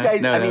 When did you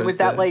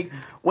guys,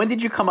 when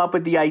did you come up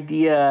with the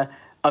idea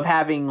of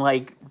having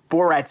like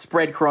Borat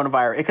spread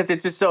coronavirus? Because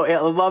it's just so, I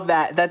love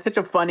that. That's such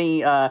a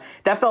funny, that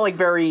felt like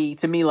very,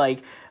 to me,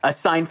 like a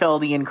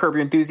Seinfeldian Curb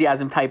Your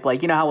Enthusiasm type,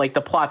 like, you know how like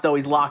the plots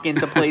always lock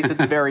into place at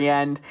the very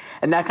end.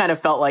 And that kind of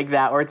felt like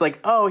that, where it's like,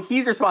 oh,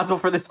 he's responsible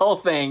for this whole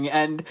thing.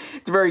 And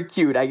it's very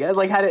cute, I guess.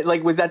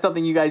 Like, was that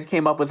something you guys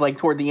came up with like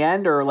toward the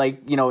end, or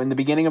like, you know, in the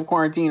beginning of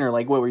quarantine, or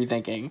like, what were you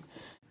thinking?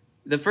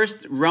 The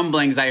first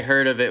rumblings I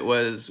heard of it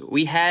was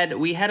we had a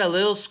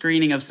little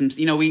screening of some,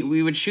 you know,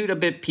 we would shoot a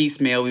bit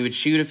piecemeal. We would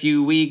shoot a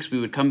few weeks.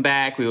 We would come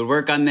back. We would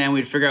work on them.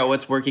 We'd figure out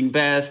what's working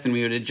best, and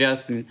we would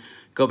adjust and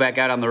go back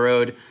out on the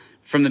road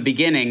from the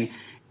beginning.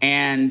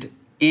 And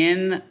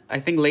in, I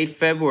think, late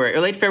February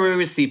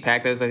was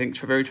CPAC. That was, I think,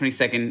 February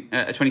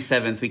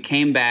 27th. We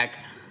came back.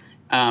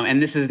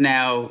 And this is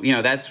now, you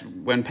know, that's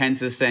when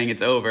Pence is saying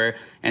it's over.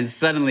 And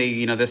suddenly,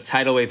 you know, this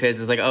tidal wave hits.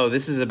 It's like, oh,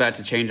 this is about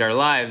to change our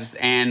lives.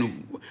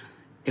 And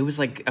it was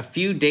like a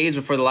few days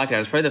before the lockdown. It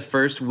was probably the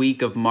first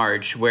week of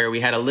March where we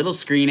had a little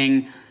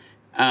screening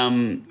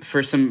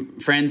for some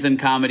friends in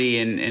comedy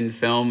and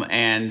film.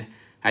 And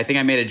I think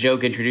I made a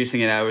joke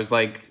introducing it. I was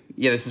like,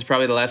 yeah, this is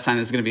probably the last time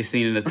this is going to be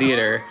seen in the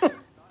theater.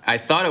 I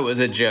thought it was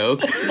a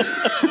joke.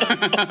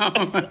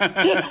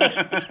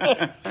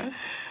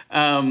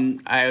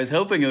 I was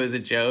hoping it was a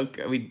joke.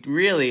 We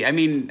really, I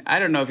mean, I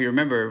don't know if you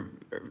remember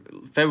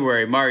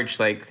February, March,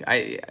 like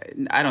I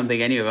don't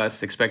think any of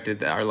us expected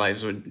that our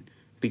lives would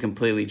be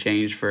completely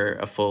changed for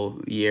a full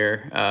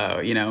year,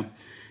 you know.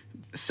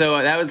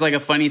 So that was like a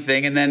funny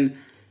thing. And then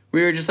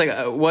we were just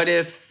like, what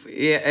if,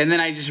 yeah. And then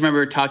I just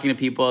remember talking to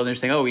people and they're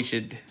saying, oh, we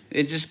should,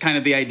 it just kind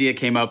of, the idea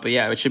came up, but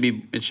yeah, it should be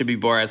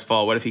Borat's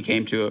fault. What if he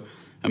came to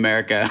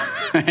America?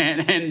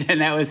 and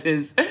that was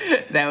his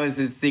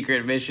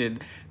secret mission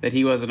that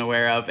he wasn't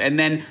aware of. And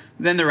then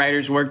the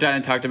writers worked on it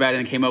and talked about it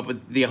and came up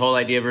with the whole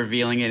idea of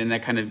revealing it in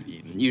that kind of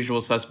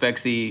usual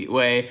suspects-y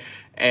way.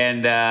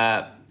 And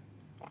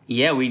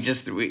yeah, we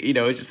you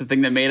know, it's just a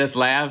thing that made us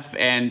laugh.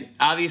 And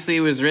obviously it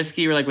was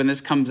risky. We're like, when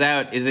this comes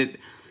out, is it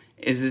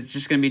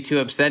just going to be too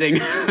upsetting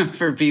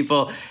for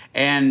people?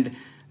 And,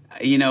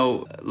 you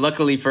know,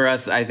 luckily for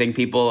us, I think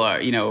people are,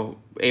 you know,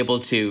 able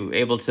to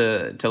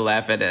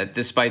laugh at it,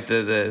 despite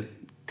the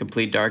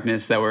complete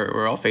darkness that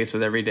we're all faced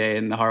with every day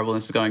and the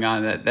horribleness going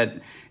on.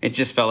 That it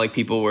just felt like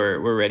people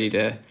were ready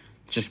to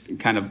just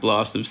kind of blow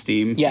off some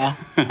steam. Yeah,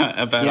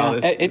 about all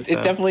this. It's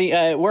definitely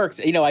it works.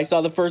 You know, I saw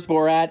the first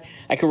Borat.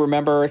 I can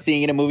remember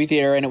seeing it in a movie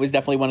theater, and it was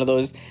definitely one of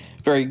those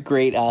very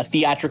great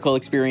theatrical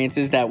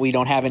experiences that we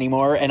don't have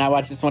anymore. And I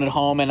watched this one at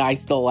home, and I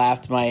still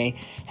laughed my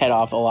head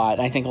off a lot.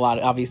 And I think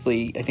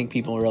obviously, I think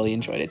people really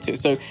enjoyed it too.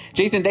 So,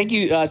 Jason, thank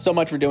you so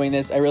much for doing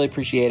this. I really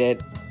appreciate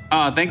it.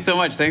 Oh, thanks so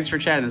much. Thanks for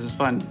chatting. This was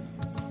fun.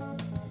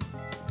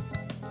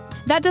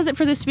 That does it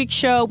for this week's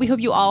show. We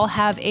hope you all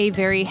have a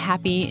very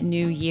happy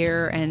new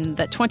year and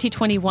that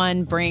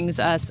 2021 brings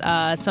us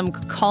some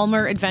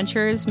calmer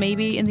adventures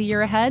maybe in the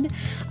year ahead.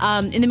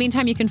 In the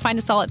meantime, you can find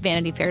us all at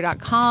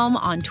vanityfair.com,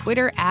 on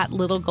Twitter at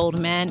Little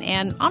Goldman,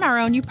 and on our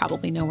own, you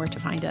probably know where to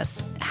find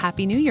us.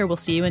 Happy New Year. We'll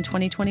see you in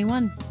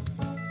 2021.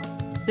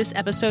 This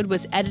episode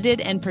was edited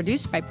and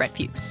produced by Brett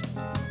Fuchs.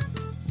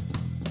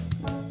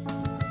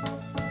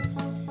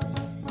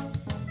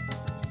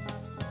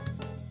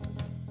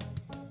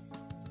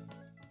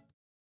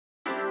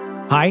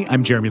 Hi,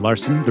 I'm Jeremy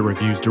Larson, the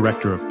Review's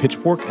director of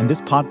Pitchfork, and this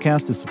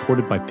podcast is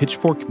supported by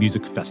Pitchfork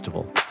Music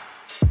Festival.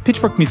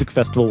 Pitchfork Music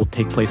Festival will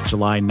take place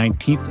July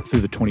 19th through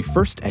the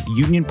 21st at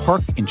Union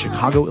Park in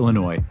Chicago,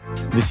 Illinois.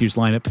 This year's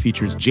lineup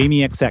features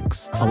Jamie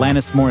XX,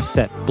 Alanis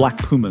Morissette, Black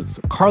Pumas,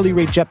 Carly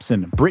Rae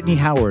Jepsen, Brittany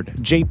Howard,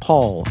 J.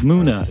 Paul,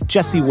 Muna,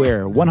 Jessie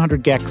Ware,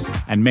 100 Gex,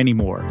 and many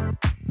more.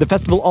 The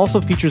festival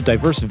also features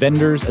diverse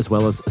vendors as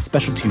well as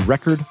specialty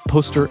record,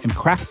 poster, and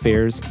craft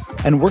fairs,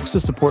 and works to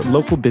support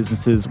local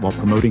businesses while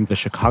promoting the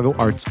Chicago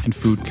arts and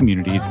food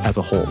communities as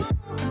a whole.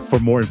 For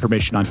more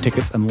information on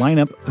tickets and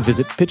lineup,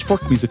 visit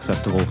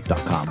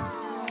pitchforkmusicfestival.com.